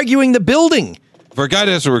recruit, arguing the building. for a guy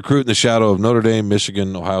that has to recruit in the shadow of Notre Dame,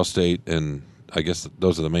 Michigan, Ohio State, and I guess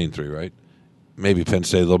those are the main 3, right? Maybe Penn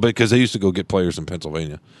State a little bit because they used to go get players in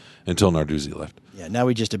Pennsylvania until Narduzzi left. Yeah, now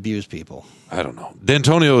we just abuse people. I don't know.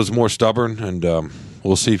 D'Antonio is more stubborn, and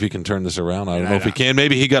we'll see if he can turn this around. I don't know if he can.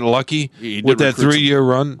 Maybe he got lucky He did with that recruit 3-year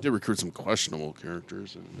run. Did recruit some questionable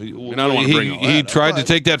characters. And, He, I don't want to bring all he that tried up, to but-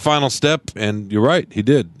 take that final step, and you're right. He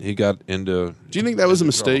did. He got into. Do you think that was a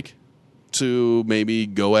into trouble. mistake to maybe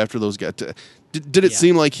go after those guys? Did it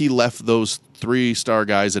seem like he left those 3-star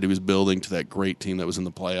guys that he was building to that great team that was in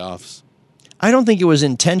the playoffs? I don't think it was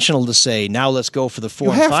intentional to say, now let's go for the 4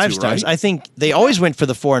 You and have 5 to, stars. right? I think they always went for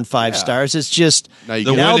the 4 and 5 stars. It's just Now you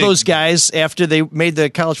The now winning- those guys, after they made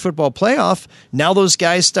the college football playoff, now those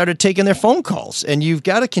guys started taking their phone calls. And you've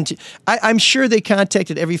got to continue. I'm sure they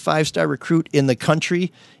contacted every 5-star recruit in the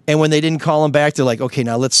country. And when they didn't call them back, they're like, okay,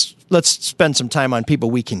 now let's spend some time on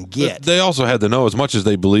people we can get. They also had to know, as much as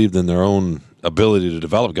they believed in their own ability to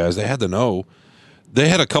develop guys, they had to know. They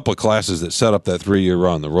had a couple of classes that set up that 3-year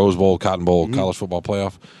run, the Rose Bowl, Cotton Bowl, college football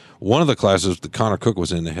playoff. One of the classes that Connor Cook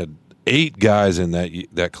was in, they had 8 guys in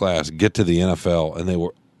that class get to the NFL, and they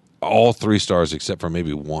were all 3 stars except for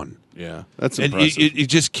maybe 1. Yeah, that's And impressive. you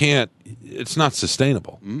just can't. It's not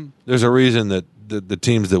sustainable. There's a reason that the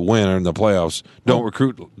teams that win in the playoffs don't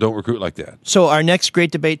recruit like that. So our next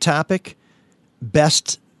great debate topic,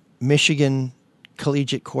 best Michigan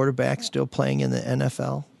collegiate quarterback still playing in the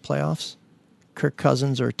NFL playoffs? Kirk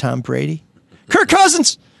Cousins or Tom Brady? Kirk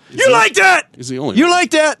Cousins! You like that? He's the only You one.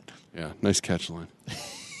 like that? Yeah, nice catch line.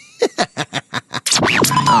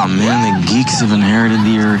 Oh man, the geeks have inherited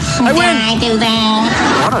the earth. I win! I do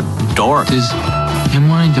that. What a dork. Does him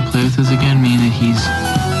wanting to play with us again mean that he's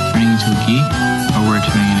turning into a geek, or we're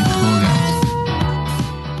turning into cool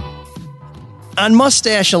guys? On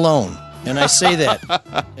mustache alone, and I say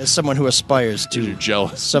that as someone who aspires You're to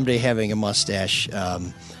jealous. someday having a mustache.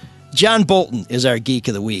 John Bolton is our Geek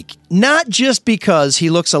of the Week. Not just because he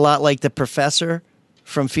looks a lot like the professor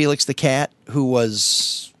from Felix the Cat, who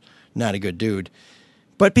was not a good dude,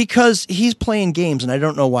 but because he's playing games, and I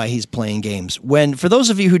don't know why he's playing games. For those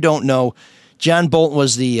of you who don't know, John Bolton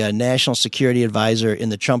was the national security advisor in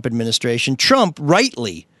the Trump administration. Trump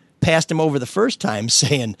rightly passed him over the first time,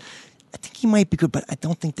 saying, I think he might be good, but I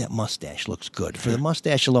don't think that mustache looks good. For the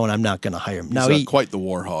mustache alone, I'm not going to hire him. Now, He's quite the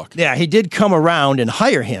war hawk. yeah, he did come around and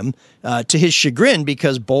hire him to his chagrin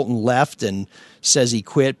because Bolton left and says he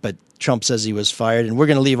quit, but Trump says he was fired. And we're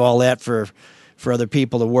going to leave all that for other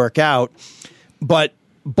people to work out. But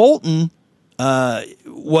Bolton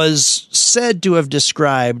was said to have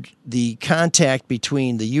described the contact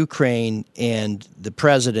between the Ukraine and the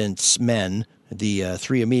president's men, the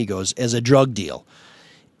Three Amigos, as a drug deal.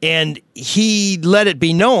 And he let it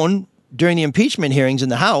be known during the impeachment hearings in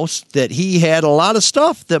the House that he had a lot of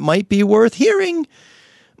stuff that might be worth hearing.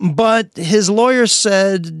 But his lawyer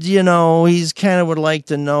said, he's kind of would like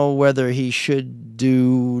to know whether he should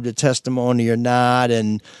do the testimony or not.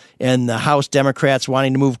 And the House Democrats,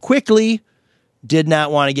 wanting to move quickly, did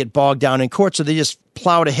not want to get bogged down in court. So they just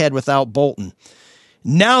plowed ahead without Bolton.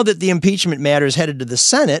 Now that the impeachment matter is headed to the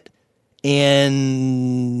Senate,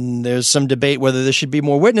 and there's some debate whether there should be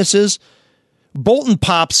more witnesses, Bolton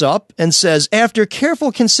pops up and says, after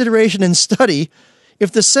careful consideration and study,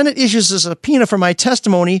 if the Senate issues a subpoena for my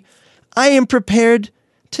testimony, I am prepared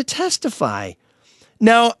to testify.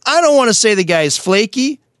 Now, I don't want to say the guy's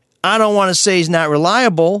flaky. I don't want to say he's not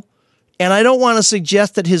reliable. And I don't want to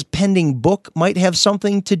suggest that his pending book might have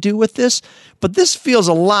something to do with this. But this feels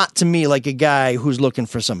a lot to me like a guy who's looking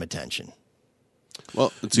for some attention.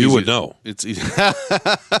 Well, it's You easy would to- know. It's easy.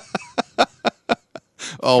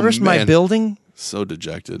 Oh, First man. my building, So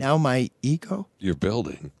dejected. now my ego. Your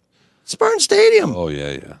building. Spartan Stadium, Oh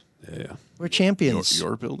yeah. where champions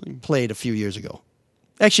Your building. played a few years ago.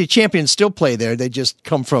 Actually, champions still play there. They just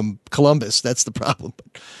come from Columbus. That's the problem.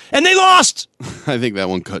 And they lost. I think that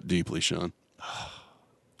one cut deeply, Sean.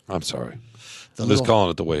 I'm sorry. The I'm just little,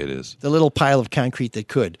 calling it the way it is. the little pile of concrete that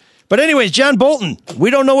could. But anyways, John Bolton, we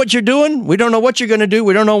don't know what you're doing. We don't know what you're going to do.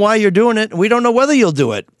 We don't know why you're doing it. We don't know whether you'll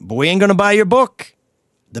do it. But we ain't going to buy your book.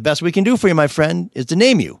 The best we can do for you, my friend, is to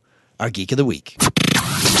name you our Geek of the Week.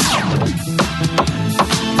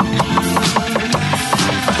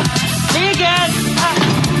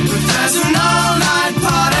 There's an all-night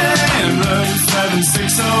party in room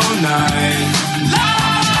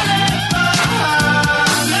 7609.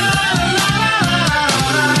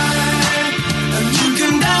 And you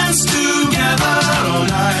can dance together all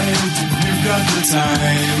night. You've got the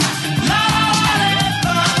time.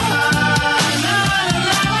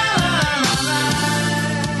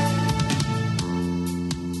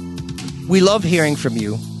 We love hearing from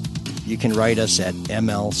you. You can write us at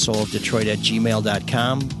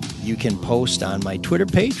mlsoulofdetroit@gmail.com. You can post on my Twitter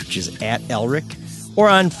page, which is @Elric, or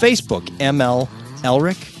on Facebook, ML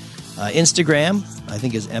Elric. Instagram, I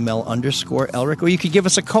think, is ML_Elric. Or you could give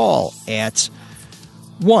us a call at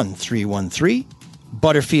 1-313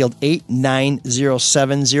 Butterfield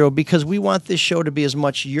 89070, because we want this show to be as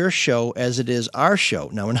much your show as it is our show.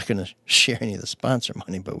 Now, we're not going to share any of the sponsor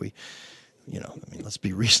money, but let's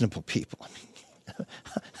be reasonable people.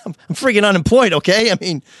 I'm freaking unemployed, okay?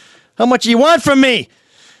 How much do you want from me?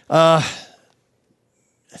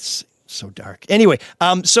 So dark. Anyway,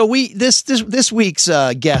 so this week's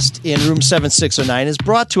guest in room 7609 is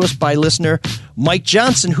brought to us by listener Mike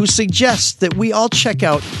Johnson, who suggests that we all check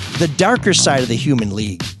out the darker side of the Human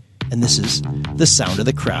League. And this is The Sound of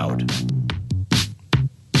the Crowd.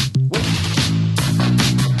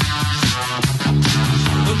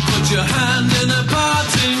 Put your hand in a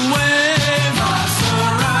parting wave, pass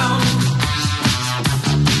around.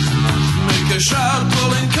 Make a shroud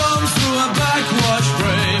pulling comes through a backwash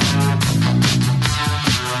frame.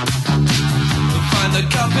 Find the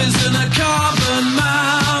copies in a carbon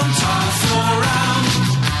mount, pass around.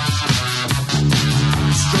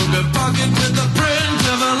 Stroke a pocket with the print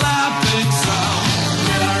of a laughing sound.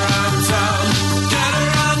 Get around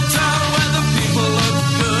town where the people look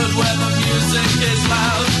good, where the music is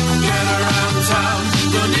loud. Get around town,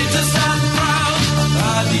 don't need to stand proud.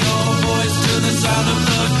 Add your voice to the sound of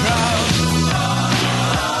the crowd.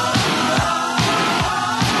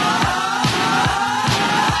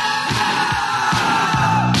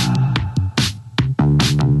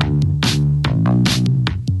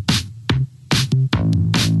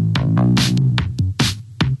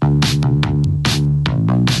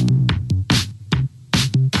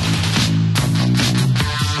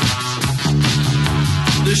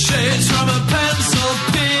 The shades from a pencil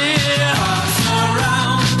pier pass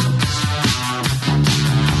around.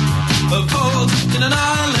 A fold in an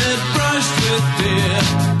eyelid brushed with beer.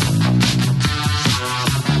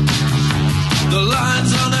 The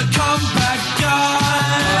lines on a compact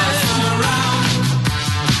guide pass around.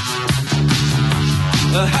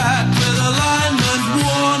 A hat with alignment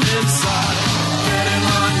worn inside. Get in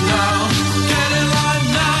line now, get in line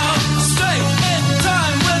now. Stay in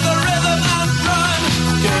time with the rhythm and rhyme.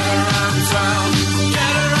 Get around town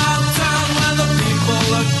where the people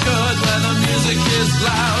look good, where the music is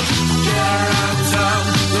loud. Get around town,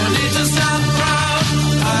 don't need to stand proud.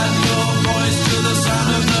 Add your voice to the sound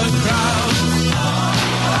of the crowd.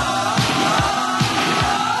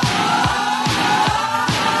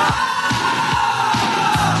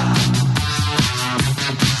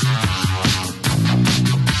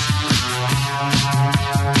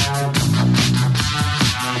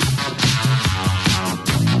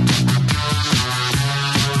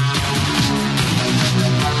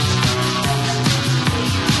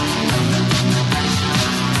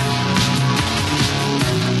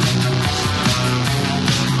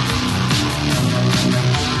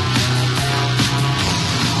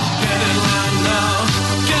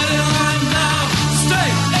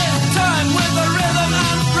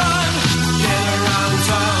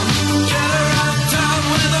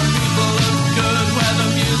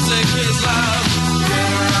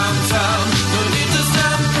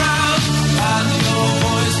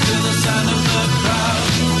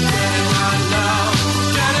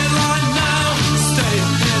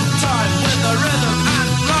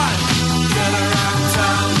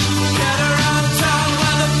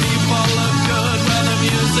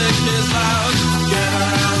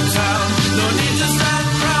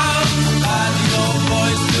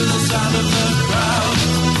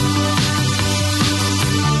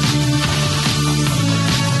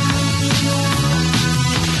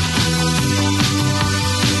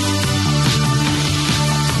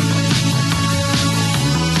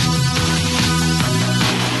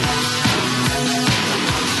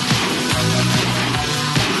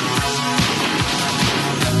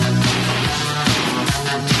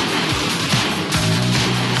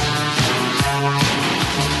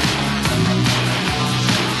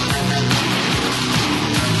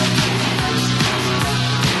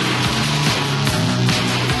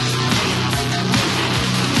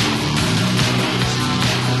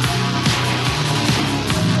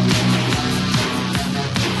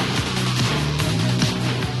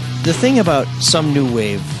 The thing about some new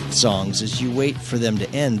wave songs is you wait for them to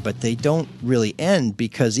end, but they don't really end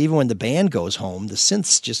because even when the band goes home, the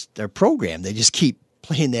synths just, they're programmed. They just keep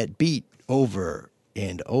playing that beat over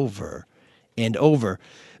and over and over.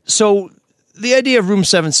 So the idea of Room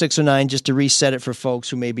 7609, just to reset it for folks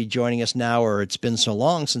who may be joining us now or it's been so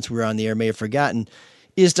long since we were on the air, may have forgotten,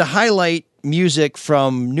 is to highlight music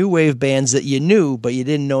from new wave bands that you knew, but you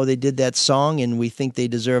didn't know they did that song, and we think they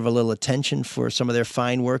deserve a little attention for some of their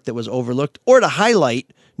fine work that was overlooked, or to highlight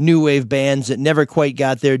new wave bands that never quite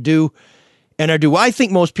got their due and are due. I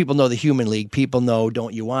think most people know the Human League. People know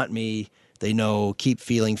Don't You Want Me. They know Keep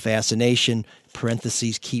Feeling Fascination,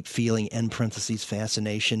 parentheses, Keep Feeling, end parentheses,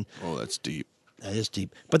 Fascination. Oh, that's deep. That is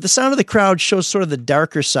deep. But The Sound of the Crowd shows sort of the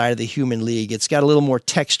darker side of the Human League. It's got a little more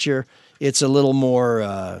texture. It's a little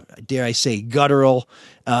more, dare I say, guttural.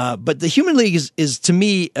 But the Human League is, to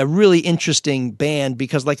me, a really interesting band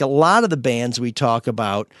because like a lot of the bands we talk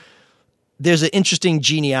about, there's an interesting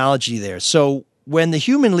genealogy there. So when the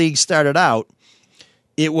Human League started out,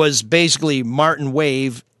 it was basically Martin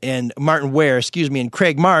Ware, and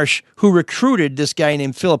Craig Marsh, who recruited this guy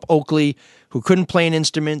named Philip Oakley, who couldn't play an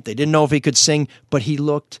instrument. They didn't know if he could sing, but he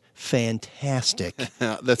looked fantastic.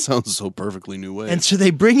 That sounds so perfectly New Wave. And so they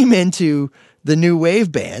bring him into the New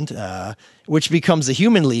Wave band, which becomes the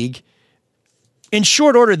Human League. In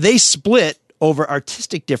short order, they split over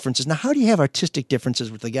artistic differences. Now, how do you have artistic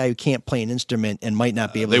differences with a guy who can't play an instrument and might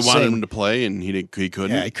not be able to sing? They wanted him to play, and he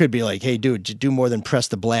couldn't. Yeah, it could be like, hey, dude, do more than press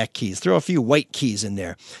the black keys. Throw a few white keys in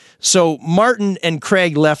there. So Martin and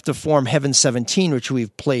Craig left to form Heaven 17, which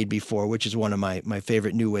we've played before, which is one of my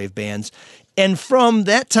favorite New Wave bands. And from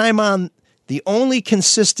that time on, the only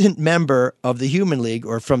consistent member of the Human League,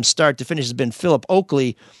 or from start to finish, has been Philip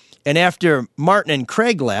Oakley. And after Martin and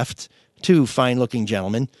Craig left, two fine-looking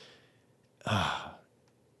gentlemen,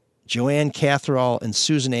 Joanne Catherall and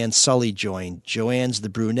Susan Ann Sully joined. Joanne's the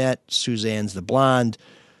brunette, Suzanne's the blonde.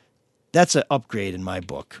 That's an upgrade in my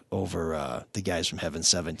book over the guys from Heaven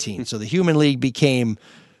 17. So the Human League became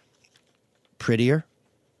prettier,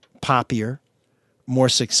 poppier, more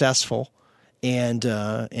successful, and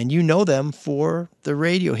you know them for the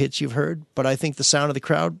radio hits you've heard. But I think The Sound of the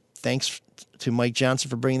Crowd, thanks to Mike Johnson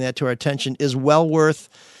for bringing that to our attention, is well worth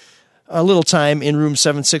a little time in room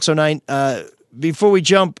 7609. Before we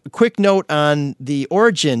jump, a quick note on the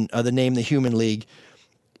origin of the name The Human League.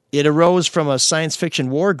 It arose from a science fiction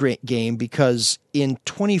war game because in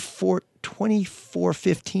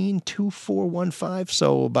 2415,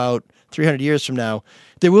 so about 300 years from now,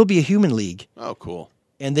 there will be a Human League. Oh, cool.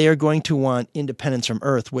 And they are going to want independence from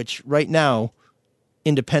Earth, which right now,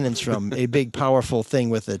 independence from a big, powerful thing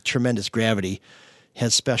with a tremendous gravity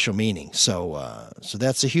has special meaning. So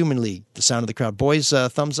that's the Human League, The Sound of the Crowd. Boys,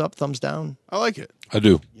 thumbs up, thumbs down? I like it. I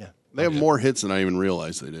do. Yeah. They have more hits than I even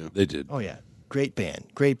realized they do. They did. Oh, yeah. Great band.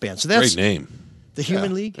 Great band. So that's Great name. The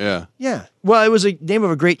Human League? Yeah. Yeah. Well, it was a name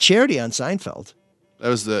of a great charity on Seinfeld. That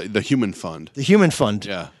was the Human Fund. The Human Fund.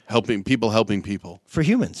 Yeah. Helping people. For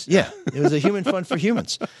humans. Yeah. It was a human fund for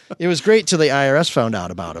humans. It was great till the IRS found out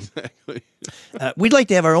about them. Exactly. We'd like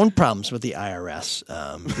to have our own problems with the IRS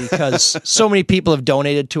because so many people have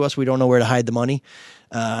donated to us. We don't know where to hide the money.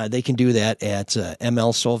 They can do that at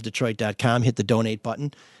mlsolvedetroit.com. Hit the donate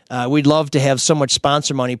button. We'd love to have so much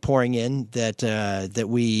sponsor money pouring in that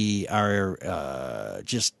we are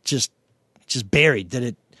just buried,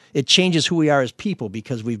 that it changes who we are as people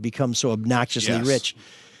because we've become so obnoxiously rich.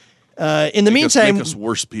 In the meantime, make us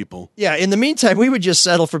worse people. Yeah, in the meantime, we would just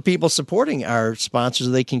settle for people supporting our sponsors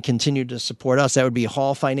so they can continue to support us. That would be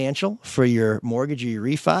Hall Financial for your mortgage or your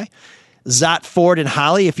refi. Zott Ford and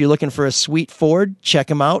Holly, if you're looking for a sweet Ford, check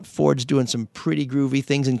them out. Ford's doing some pretty groovy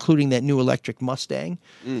things, including that new electric Mustang.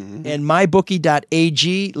 Mm-hmm. And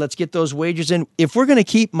mybookie.ag, let's get those wagers in. If we're going to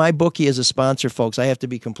keep MyBookie as a sponsor, folks, I have to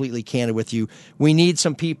be completely candid with you. We need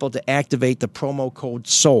some people to activate the promo code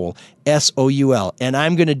SOUL, SOUL. And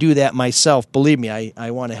I'm going to do that myself. Believe me,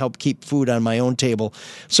 I want to help keep food on my own table.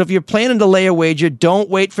 So if you're planning to lay a wager,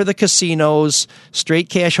 don't wait for the casinos. Straight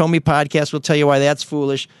Cash Homie Podcast will tell you why that's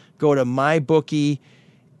foolish. Go to mybookie.ag,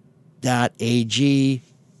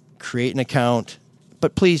 create an account.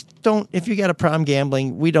 But please don't, if you got a problem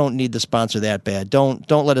gambling, we don't need the sponsor that bad. Don't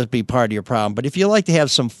let us be part of your problem. But if you like to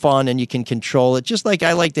have some fun and you can control it, just like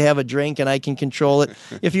I like to have a drink and I can control it.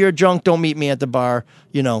 If you're drunk, don't meet me at the bar.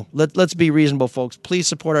 You know, let's be reasonable, folks. Please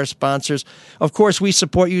support our sponsors. Of course, we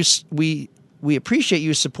support you. We appreciate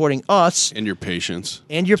you supporting us. And your patience.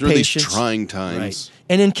 Through these trying times. Right.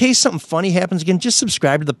 And in case something funny happens again, just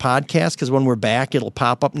subscribe to the podcast because when we're back, it'll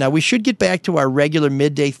pop up. Now, we should get back to our regular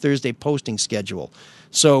midday Thursday posting schedule.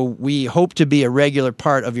 So we hope to be a regular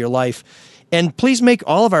part of your life. And please make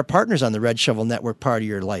all of our partners on the Red Shovel Network part of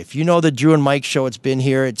your life. You know the Drew and Mike show. It's been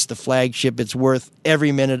here. It's the flagship. It's worth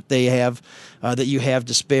every minute they have that you have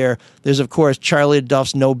to spare. There's, of course, Charlie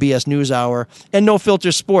Duff's No BS News Hour and No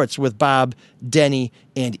Filter Sports with Bob, Denny,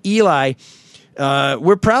 and Eli.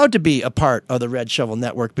 We're proud to be a part of the Red Shovel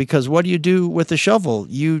Network because what do you do with a shovel?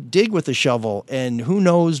 You dig with a shovel, and who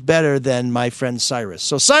knows better than my friend Cyrus.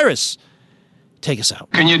 So, Cyrus, take us out.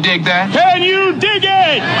 Can you dig that? Can you dig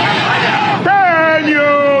it? Can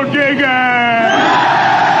you dig it?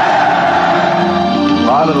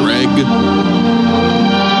 Greg